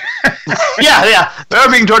this. yeah. They're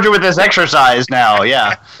being tortured with this exercise now.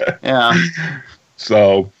 Yeah.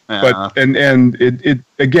 So, but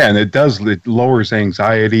it lowers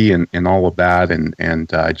anxiety and all of that,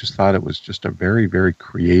 and I just thought it was just a very, very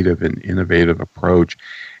creative and innovative approach.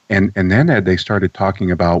 And then they started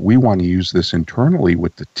talking about, we want to use this internally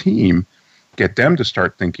with the team, get them to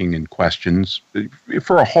start thinking in questions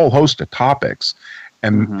for a whole host of topics.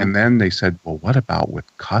 And then they said, well, what about with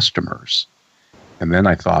customers? And then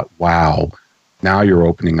I thought, wow, now you're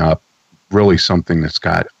opening up really something that's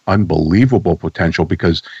got unbelievable potential,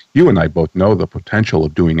 because you and I both know the potential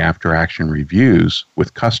of doing after-action reviews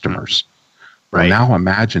with customers. Right. Well, now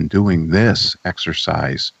imagine doing this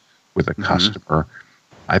exercise with a customer.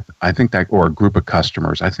 I think that, or a group of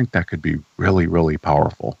customers, I think that could be really, really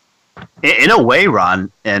powerful. In a way, Ron,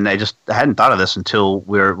 and I hadn't thought of this until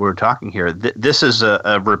we're talking here. This is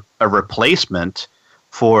a replacement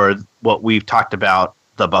for what we've talked about,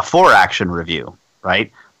 the before action review, right?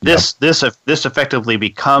 This effectively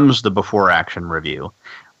becomes the before action review,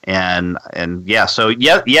 and so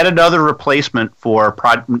yet another replacement for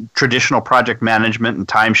traditional project management and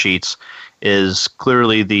timesheets is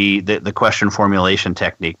clearly the question formulation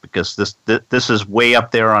technique, because this is way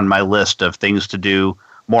up there on my list of things to do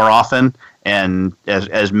more often and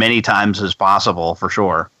as many times as possible, for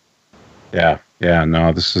sure. Yeah.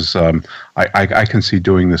 No, this is I can see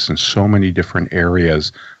doing this in so many different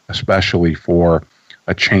areas, especially for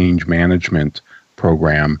a change management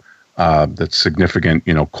program that's significant,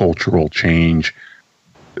 cultural change.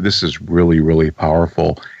 This is really, really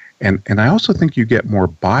powerful. And I also think you get more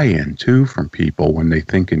buy-in, too, from people when they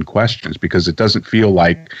think in questions, because it doesn't feel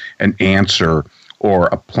like an answer or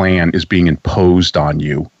a plan is being imposed on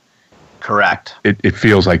you. Correct. It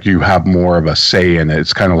feels like you have more of a say in it.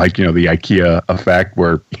 It's kind of like, the IKEA effect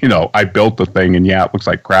where, I built the thing and it looks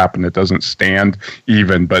like crap and it doesn't stand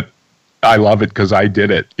even, but I love it because I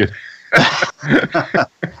did it. Hey,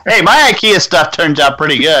 my IKEA stuff turns out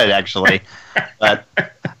pretty good, actually. But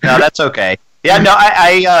no, that's okay. Yeah, no,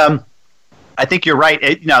 I think you're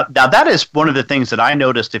right. Now that is one of the things that I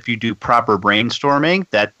noticed. If you do proper brainstorming,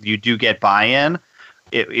 that you do get buy-in.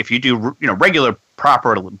 If you do, regular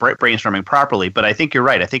proper brainstorming properly. But I think you're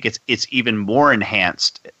right. I think it's even more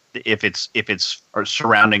enhanced if it's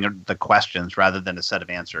surrounding the questions rather than a set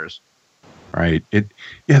of answers. Right.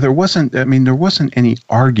 There wasn't any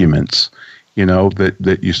arguments,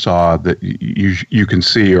 that you saw that you can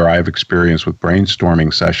see, or I've experienced with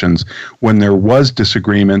brainstorming sessions. When there was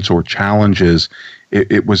disagreements or challenges,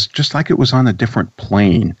 it was just like it was on a different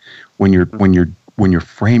plane when you're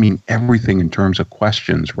framing everything in terms of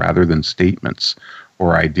questions rather than statements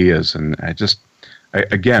or ideas. And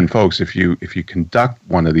again, folks, if you conduct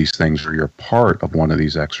one of these things or you're part of one of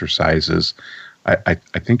these exercises, I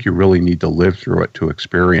think you really need to live through it to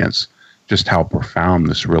experience just how profound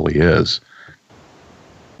this really is.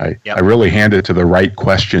 I really hand it to the Right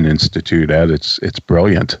Question Institute, Ed. It's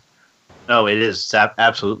brilliant. No, it is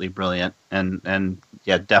absolutely brilliant, and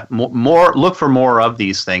more look for more of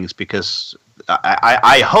these things, because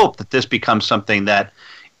I hope that this becomes something that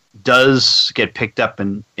does get picked up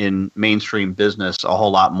in mainstream business a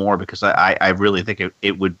whole lot more, because I really think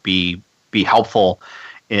it would be helpful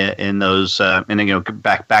in those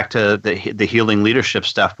back to the healing leadership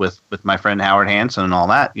stuff with my friend Howard Hanson and all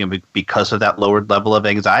that, because of that lowered level of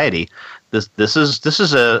anxiety. This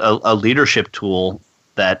is a leadership tool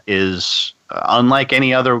that is unlike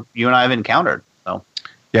any other you and I have encountered. So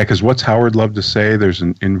Yeah, because what's Howard love to say? There's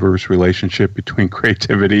an inverse relationship between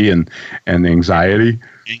creativity and anxiety.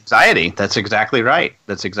 Anxiety. That's exactly right.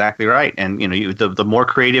 And the more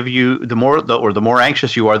creative the more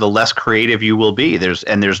anxious you are, the less creative you will be.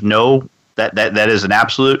 There's no that is an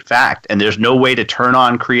absolute fact. And there's no way to turn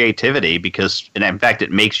on creativity because, and in fact,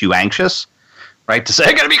 it makes you anxious. Right, to say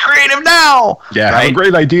I got to be creative now. Yeah, right? I have a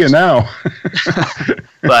great idea now.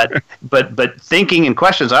 but thinking in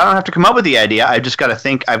questions, I don't have to come up with the idea. I've got to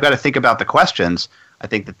think about the questions. I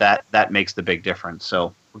think that makes the big difference.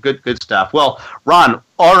 So good stuff. Well, Ron,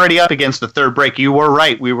 already up against the third break. You were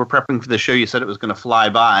right. We were prepping for the show. You said it was going to fly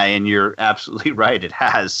by, and you're absolutely right. It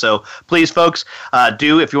has. So please, folks,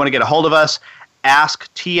 if you want to get a hold of us,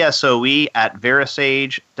 ask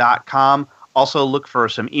TSOE@verisage.com. Also, look for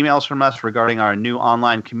some emails from us regarding our new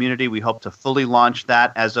online community. We hope to fully launch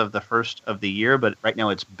that as of the first of the year, but right now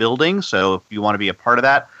it's building. So if you want to be a part of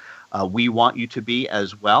that, we want you to be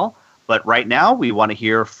as well. But right now, we want to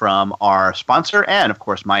hear from our sponsor and, of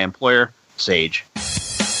course, my employer, Sage.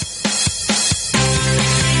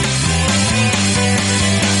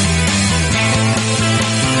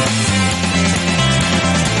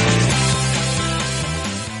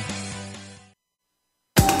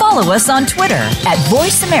 Follow us on Twitter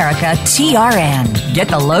 @VoiceAmericaTRN. Get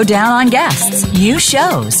the lowdown on guests, new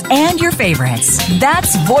shows, and your favorites.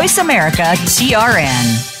 That's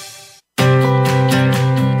VoiceAmericaTRN.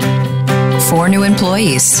 4 new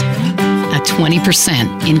employees, a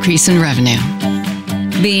 20% increase in revenue.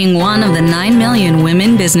 Being one of the 9 million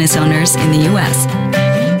women business owners in the U.S.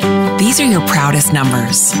 These are your proudest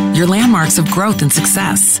numbers, your landmarks of growth and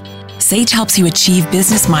success. Sage helps you achieve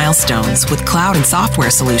business milestones with cloud and software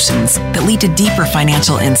solutions that lead to deeper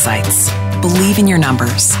financial insights. Believe in your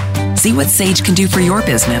numbers. See what Sage can do for your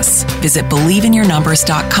business. Visit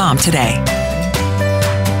BelieveInYourNumbers.com today.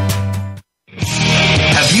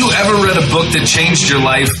 Have you ever read a book that changed your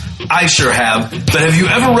life? I sure have. But have you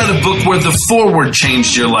ever read a book where the foreword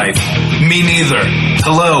changed your life? Me neither.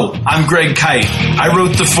 Hello, I'm Greg Kite. I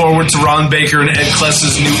wrote the foreword to Ron Baker and Ed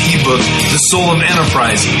Kless's new ebook, The Soul of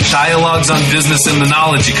Enterprise, Dialogues on Business and the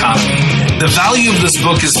Knowledge Economy. The value of this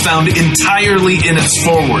book is found entirely in its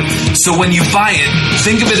foreword. So when you buy it,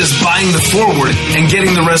 think of it as buying the foreword and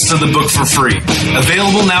getting the rest of the book for free.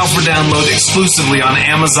 Available now for download exclusively on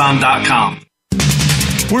Amazon.com.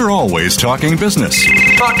 We're always talking business.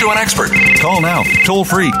 Talk to an expert. Call now, toll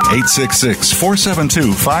free,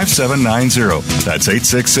 866-472-5790. That's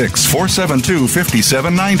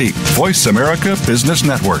 866-472-5790. Voice America Business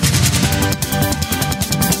Network.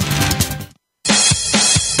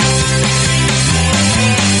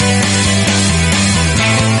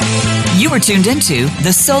 You are tuned into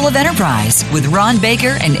The Soul of Enterprise with Ron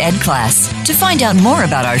Baker and Ed Kless. To find out more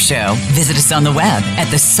about our show, visit us on the web at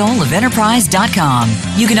thesoulofenterprise.com.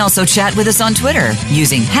 You can also chat with us on Twitter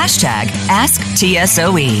using hashtag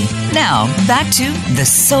AskTSOE. Now, back to The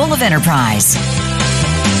Soul of Enterprise.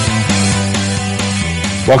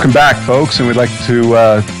 Welcome back, folks, and we'd like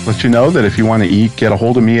to let you know that if you want to get a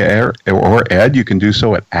hold of me or Ed, you can do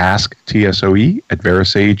so at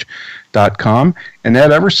asktsoe@verisage.com. And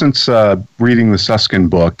Ed, ever since reading the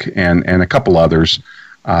Susskind book and a couple others,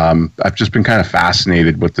 I've just been kind of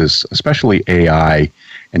fascinated with this, especially AI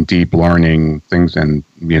and deep learning things, and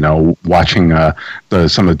watching some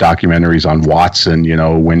of the documentaries on Watson,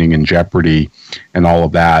 winning in Jeopardy and all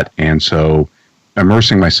of that, and so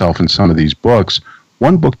immersing myself in some of these books.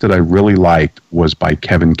 One book that I really liked was by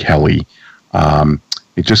Kevin Kelly.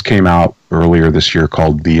 It just came out earlier this year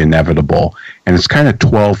called The Inevitable, and it's kind of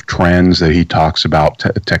 12 trends that he talks about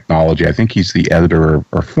technology. I think he's the editor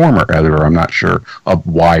or former editor, I'm not sure, of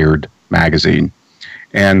Wired magazine.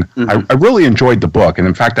 And I really enjoyed the book. And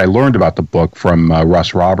in fact, I learned about the book from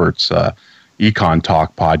Russ Roberts' Econ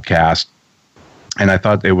Talk podcast. And I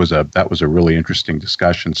thought that was a really interesting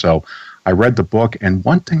discussion. So I read the book, and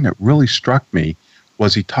one thing that really struck me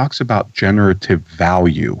was he talks about generative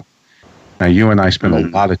value. Now, you and I spent a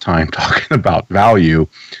lot of time talking about value,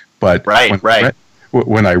 but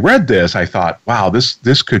when I read this, I thought, wow,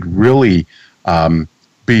 this could really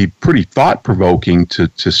be pretty thought-provoking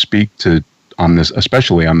to speak to on this,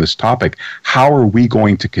 especially on this topic. How are we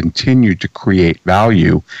going to continue to create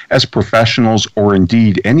value as professionals, or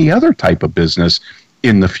indeed any other type of business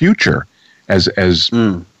in the future? As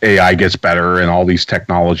AI gets better and all these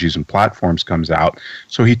technologies and platforms comes out.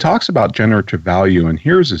 So he talks about generative value, and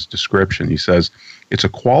here's his description. He says, it's a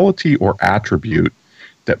quality or attribute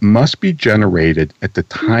that must be generated at the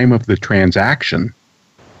time of the transaction.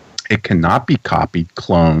 It cannot be copied,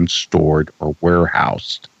 cloned, stored, or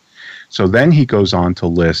warehoused. So then he goes on to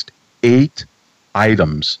list 8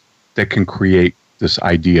 items that can create this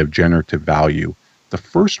idea of generative value. The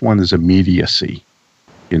first one is immediacy,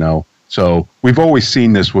 So we've always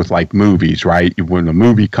seen this with like movies, right? When a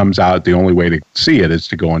movie comes out, the only way to see it is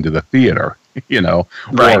to go into the theater,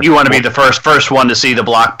 Right. You want to be the first one to see the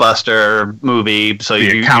blockbuster movie, so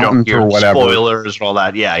you don't hear spoilers and all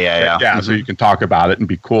that. Yeah. Mm-hmm. So you can talk about it and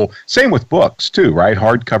be cool. Same with books too, right?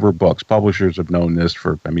 Hardcover books. Publishers have known this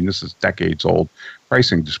this is decades old,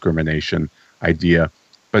 pricing discrimination idea.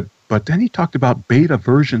 But then he talked about beta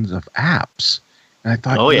versions of apps. And I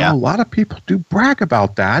thought, a lot of people do brag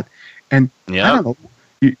about that. And I don't know,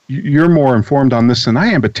 you're more informed on this than I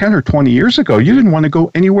am, but 10 or 20 years ago, you didn't want to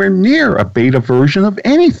go anywhere near a beta version of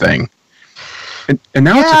anything. And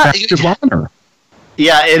now it's a badge of honor.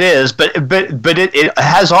 Yeah, it is, but it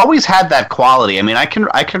has always had that quality. I mean, I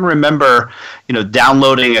can remember,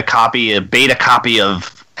 downloading a beta copy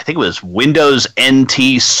of, I think it was Windows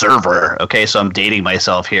NT Server. Okay, so I'm dating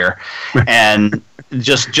myself here, and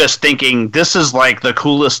just thinking this is like the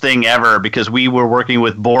coolest thing ever, because we were working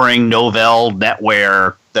with boring Novell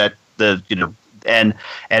NetWare and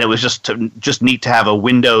it was just neat to have a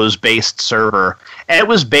Windows based server, and it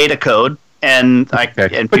was beta code, and but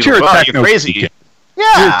people, you're you're crazy.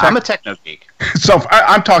 Yeah, I'm a techno geek. So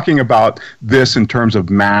I'm talking about this in terms of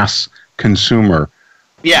mass consumer.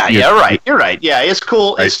 Yeah, right. You're right. Yeah, it's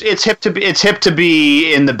cool. Right. It's hip to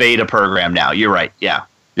be in the beta program now. You're right. Yeah.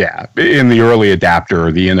 Yeah, in the early adapter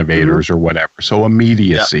or the innovators or whatever. So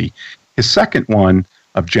immediacy. Yep. His second one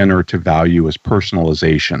of generative value is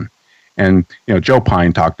personalization. And, Joe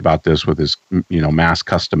Pine talked about this with his, mass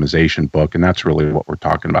customization book. And that's really what we're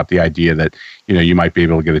talking about. The idea that, you might be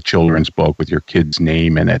able to get a children's book with your kid's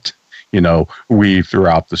name in it, weave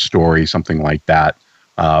throughout the story, something like that.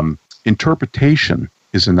 Interpretation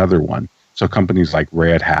is another one. So companies like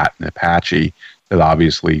Red Hat and Apache that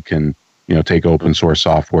obviously can, take open source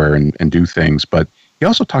software and do things. But he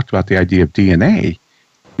also talked about the idea of DNA.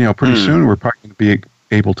 Pretty soon we're probably going to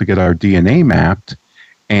be able to get our DNA mapped.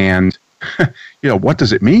 And, what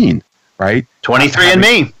does it mean, right?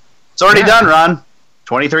 23andMe. It's already done, Ron.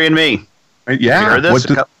 23andMe. Yeah. You heard this?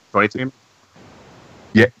 23andMe.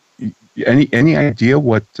 Yeah. Any idea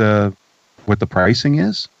what the pricing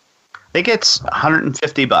is? I think it's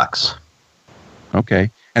 $150. Okay.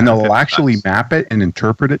 And they'll actually map it and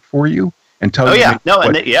interpret it for you and tell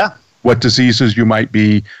you what diseases you might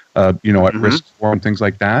be at risk for and things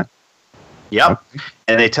like that. Yep. Okay.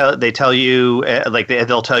 And they tell you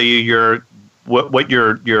they'll tell you what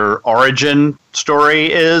your origin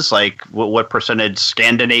story is, like what percentage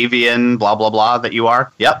Scandinavian blah blah blah that you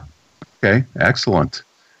are. Yep. Okay, excellent.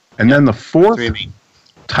 And then the fourth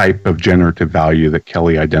type of generative value that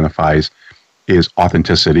Kelly identifies is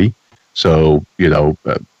authenticity. So,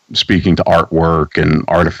 speaking to artwork and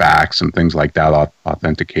artifacts and things like that,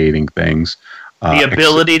 authenticating things. The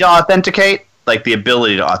ability to authenticate? Like the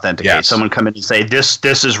ability to authenticate. Yes. Someone come in and say, this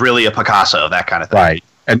is really a Picasso, that kind of thing. Right.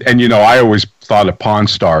 And I always thought of Pawn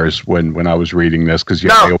Stars when I was reading this, because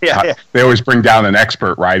they always bring down an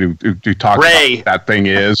expert, right, who talks about what that thing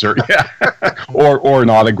is, or or an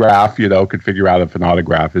autograph, could figure out if an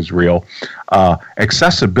autograph is real.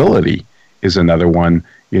 Accessibility is another one,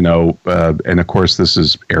 and of course this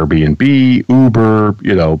is Airbnb,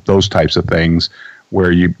 Uber, those types of things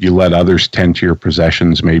where you let others tend to your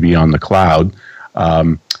possessions, maybe on the cloud.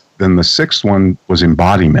 Then the sixth one was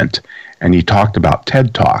embodiment. And he talked about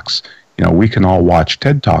TED Talks. We can all watch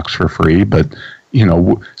TED Talks for free, but,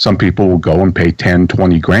 some people will go and pay 10,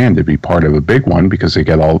 20 grand to be part of a big one because they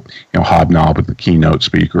get all, hobnob with the keynote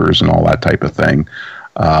speakers and all that type of thing.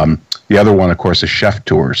 The other one, of course, is chef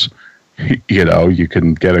tours. You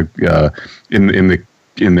can get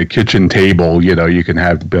in the kitchen table, you can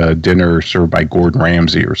have dinner served by Gordon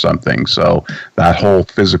Ramsay or something. So that whole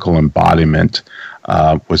physical embodiment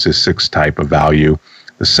was his sixth type of value.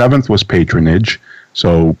 The seventh was patronage.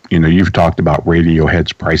 So, you've talked about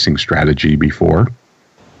Radiohead's pricing strategy before,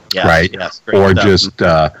 right? Yes, or just,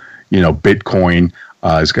 Bitcoin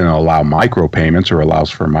is going to allow micropayments, or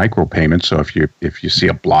allows for micropayments. So if you see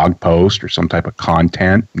a blog post or some type of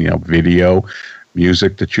content, video,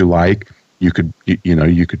 music that you like, you could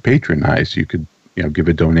patronize, you could, give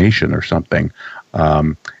a donation or something.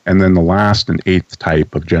 And then the last and eighth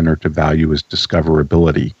type of generative value is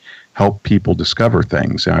discoverability. Help people discover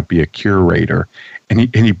things, be a curator. And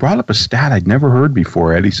he brought up a stat I'd never heard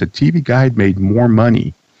before, Ed. He said TV Guide made more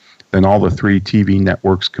money than all the three TV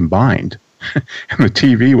networks combined. And the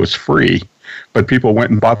TV was free, but people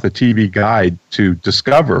went and bought the TV Guide to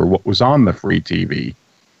discover what was on the free TV.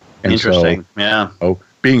 And interesting, yeah. So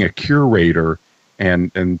being a curator,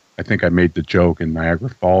 and I think I made the joke in Niagara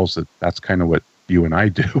Falls that's kind of what you and I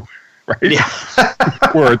do, right? Yeah.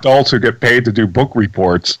 We're adults who get paid to do book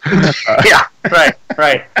reports. Yeah,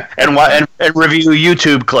 right. And review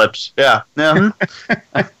YouTube clips. Yeah.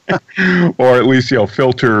 Or at least,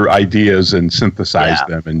 filter ideas and synthesize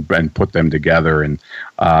them and put them together. And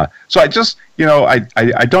so I just,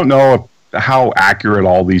 I don't know how accurate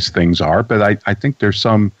all these things are, but I think there's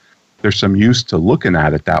some use to looking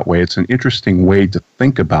at it that way. It's an interesting way to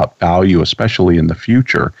think about value, especially in the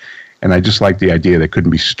future. And I just like the idea that it couldn't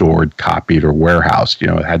be stored, copied, or warehoused.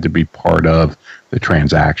 It had to be part of the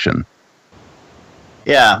transaction.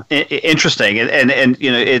 Yeah, interesting. And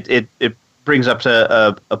it brings up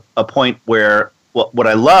to a point where what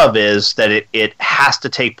I love is that it has to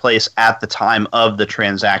take place at the time of the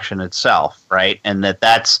transaction itself, right? And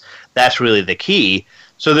that's really the key.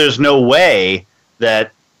 So there's no way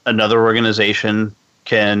that another organization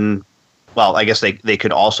can, well, I guess they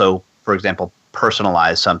could also, for example,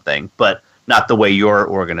 personalize something, but not the way your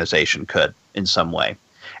organization could in some way.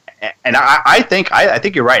 And I think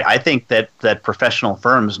you're right. I think that professional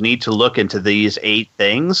firms need to look into these 8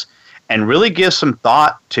 things and really give some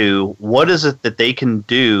thought to what is it that they can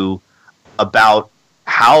do about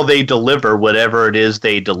how they deliver whatever it is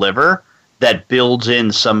they deliver that builds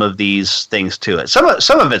in some of these things to it. Some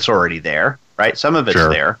of it's already there, right? Some of it's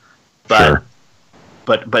there, but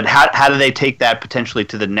but how do they take that potentially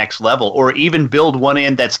to the next level, or even build one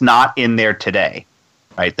in that's not in there today,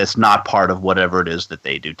 right? That's not part of whatever it is that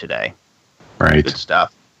they do today. Right. Good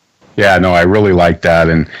stuff. Yeah, no, I really like that,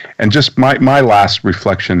 and just my last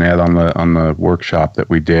reflection, Ed, on the workshop that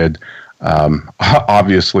we did.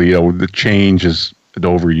 Obviously, the change is an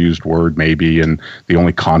overused word, maybe, and the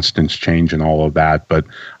only constants change and all of that. But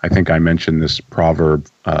I think I mentioned this proverb,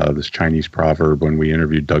 this Chinese proverb, when we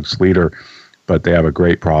interviewed Doug Sleater. But they have a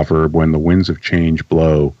great proverb: when the winds of change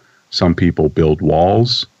blow, some people build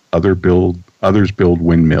walls, others build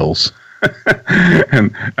windmills.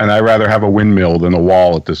 and I'd rather have a windmill than a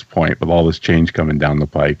wall at this point, with all this change coming down the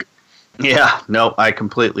pike. Yeah, no, I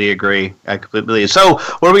completely agree. So,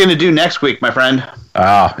 what are we going to do next week, my friend?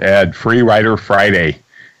 Ed, Free Rider Friday.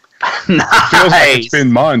 Nice. It feels like it's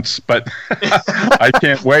been months, but I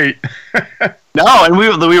can't wait. No, and we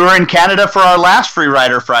were in Canada for our last Free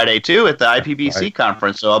Rider Friday too at the IPBC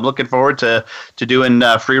conference. So I'm looking forward to doing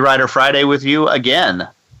Free Rider Friday with you again.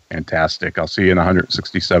 Fantastic. I'll see you in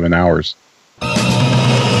 167 hours.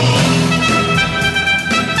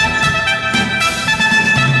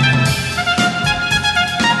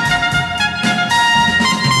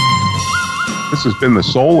 This has been The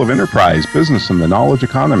Soul of Enterprise, Business and the Knowledge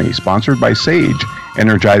Economy, sponsored by Sage,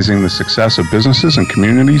 energizing the success of businesses and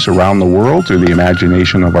communities around the world through the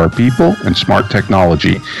imagination of our people and smart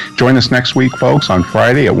technology. Join us next week, folks, on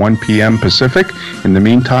Friday at 1 p.m. Pacific. In the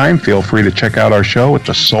meantime, feel free to check out our show at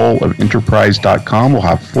thesoulofenterprise.com. We'll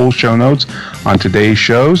have full show notes on today's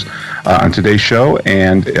show,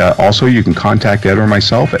 and also you can contact Ed or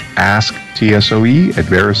myself at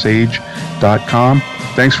asktsoe@verasage.com.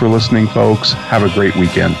 Thanks for listening, folks. Have a great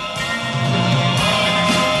weekend.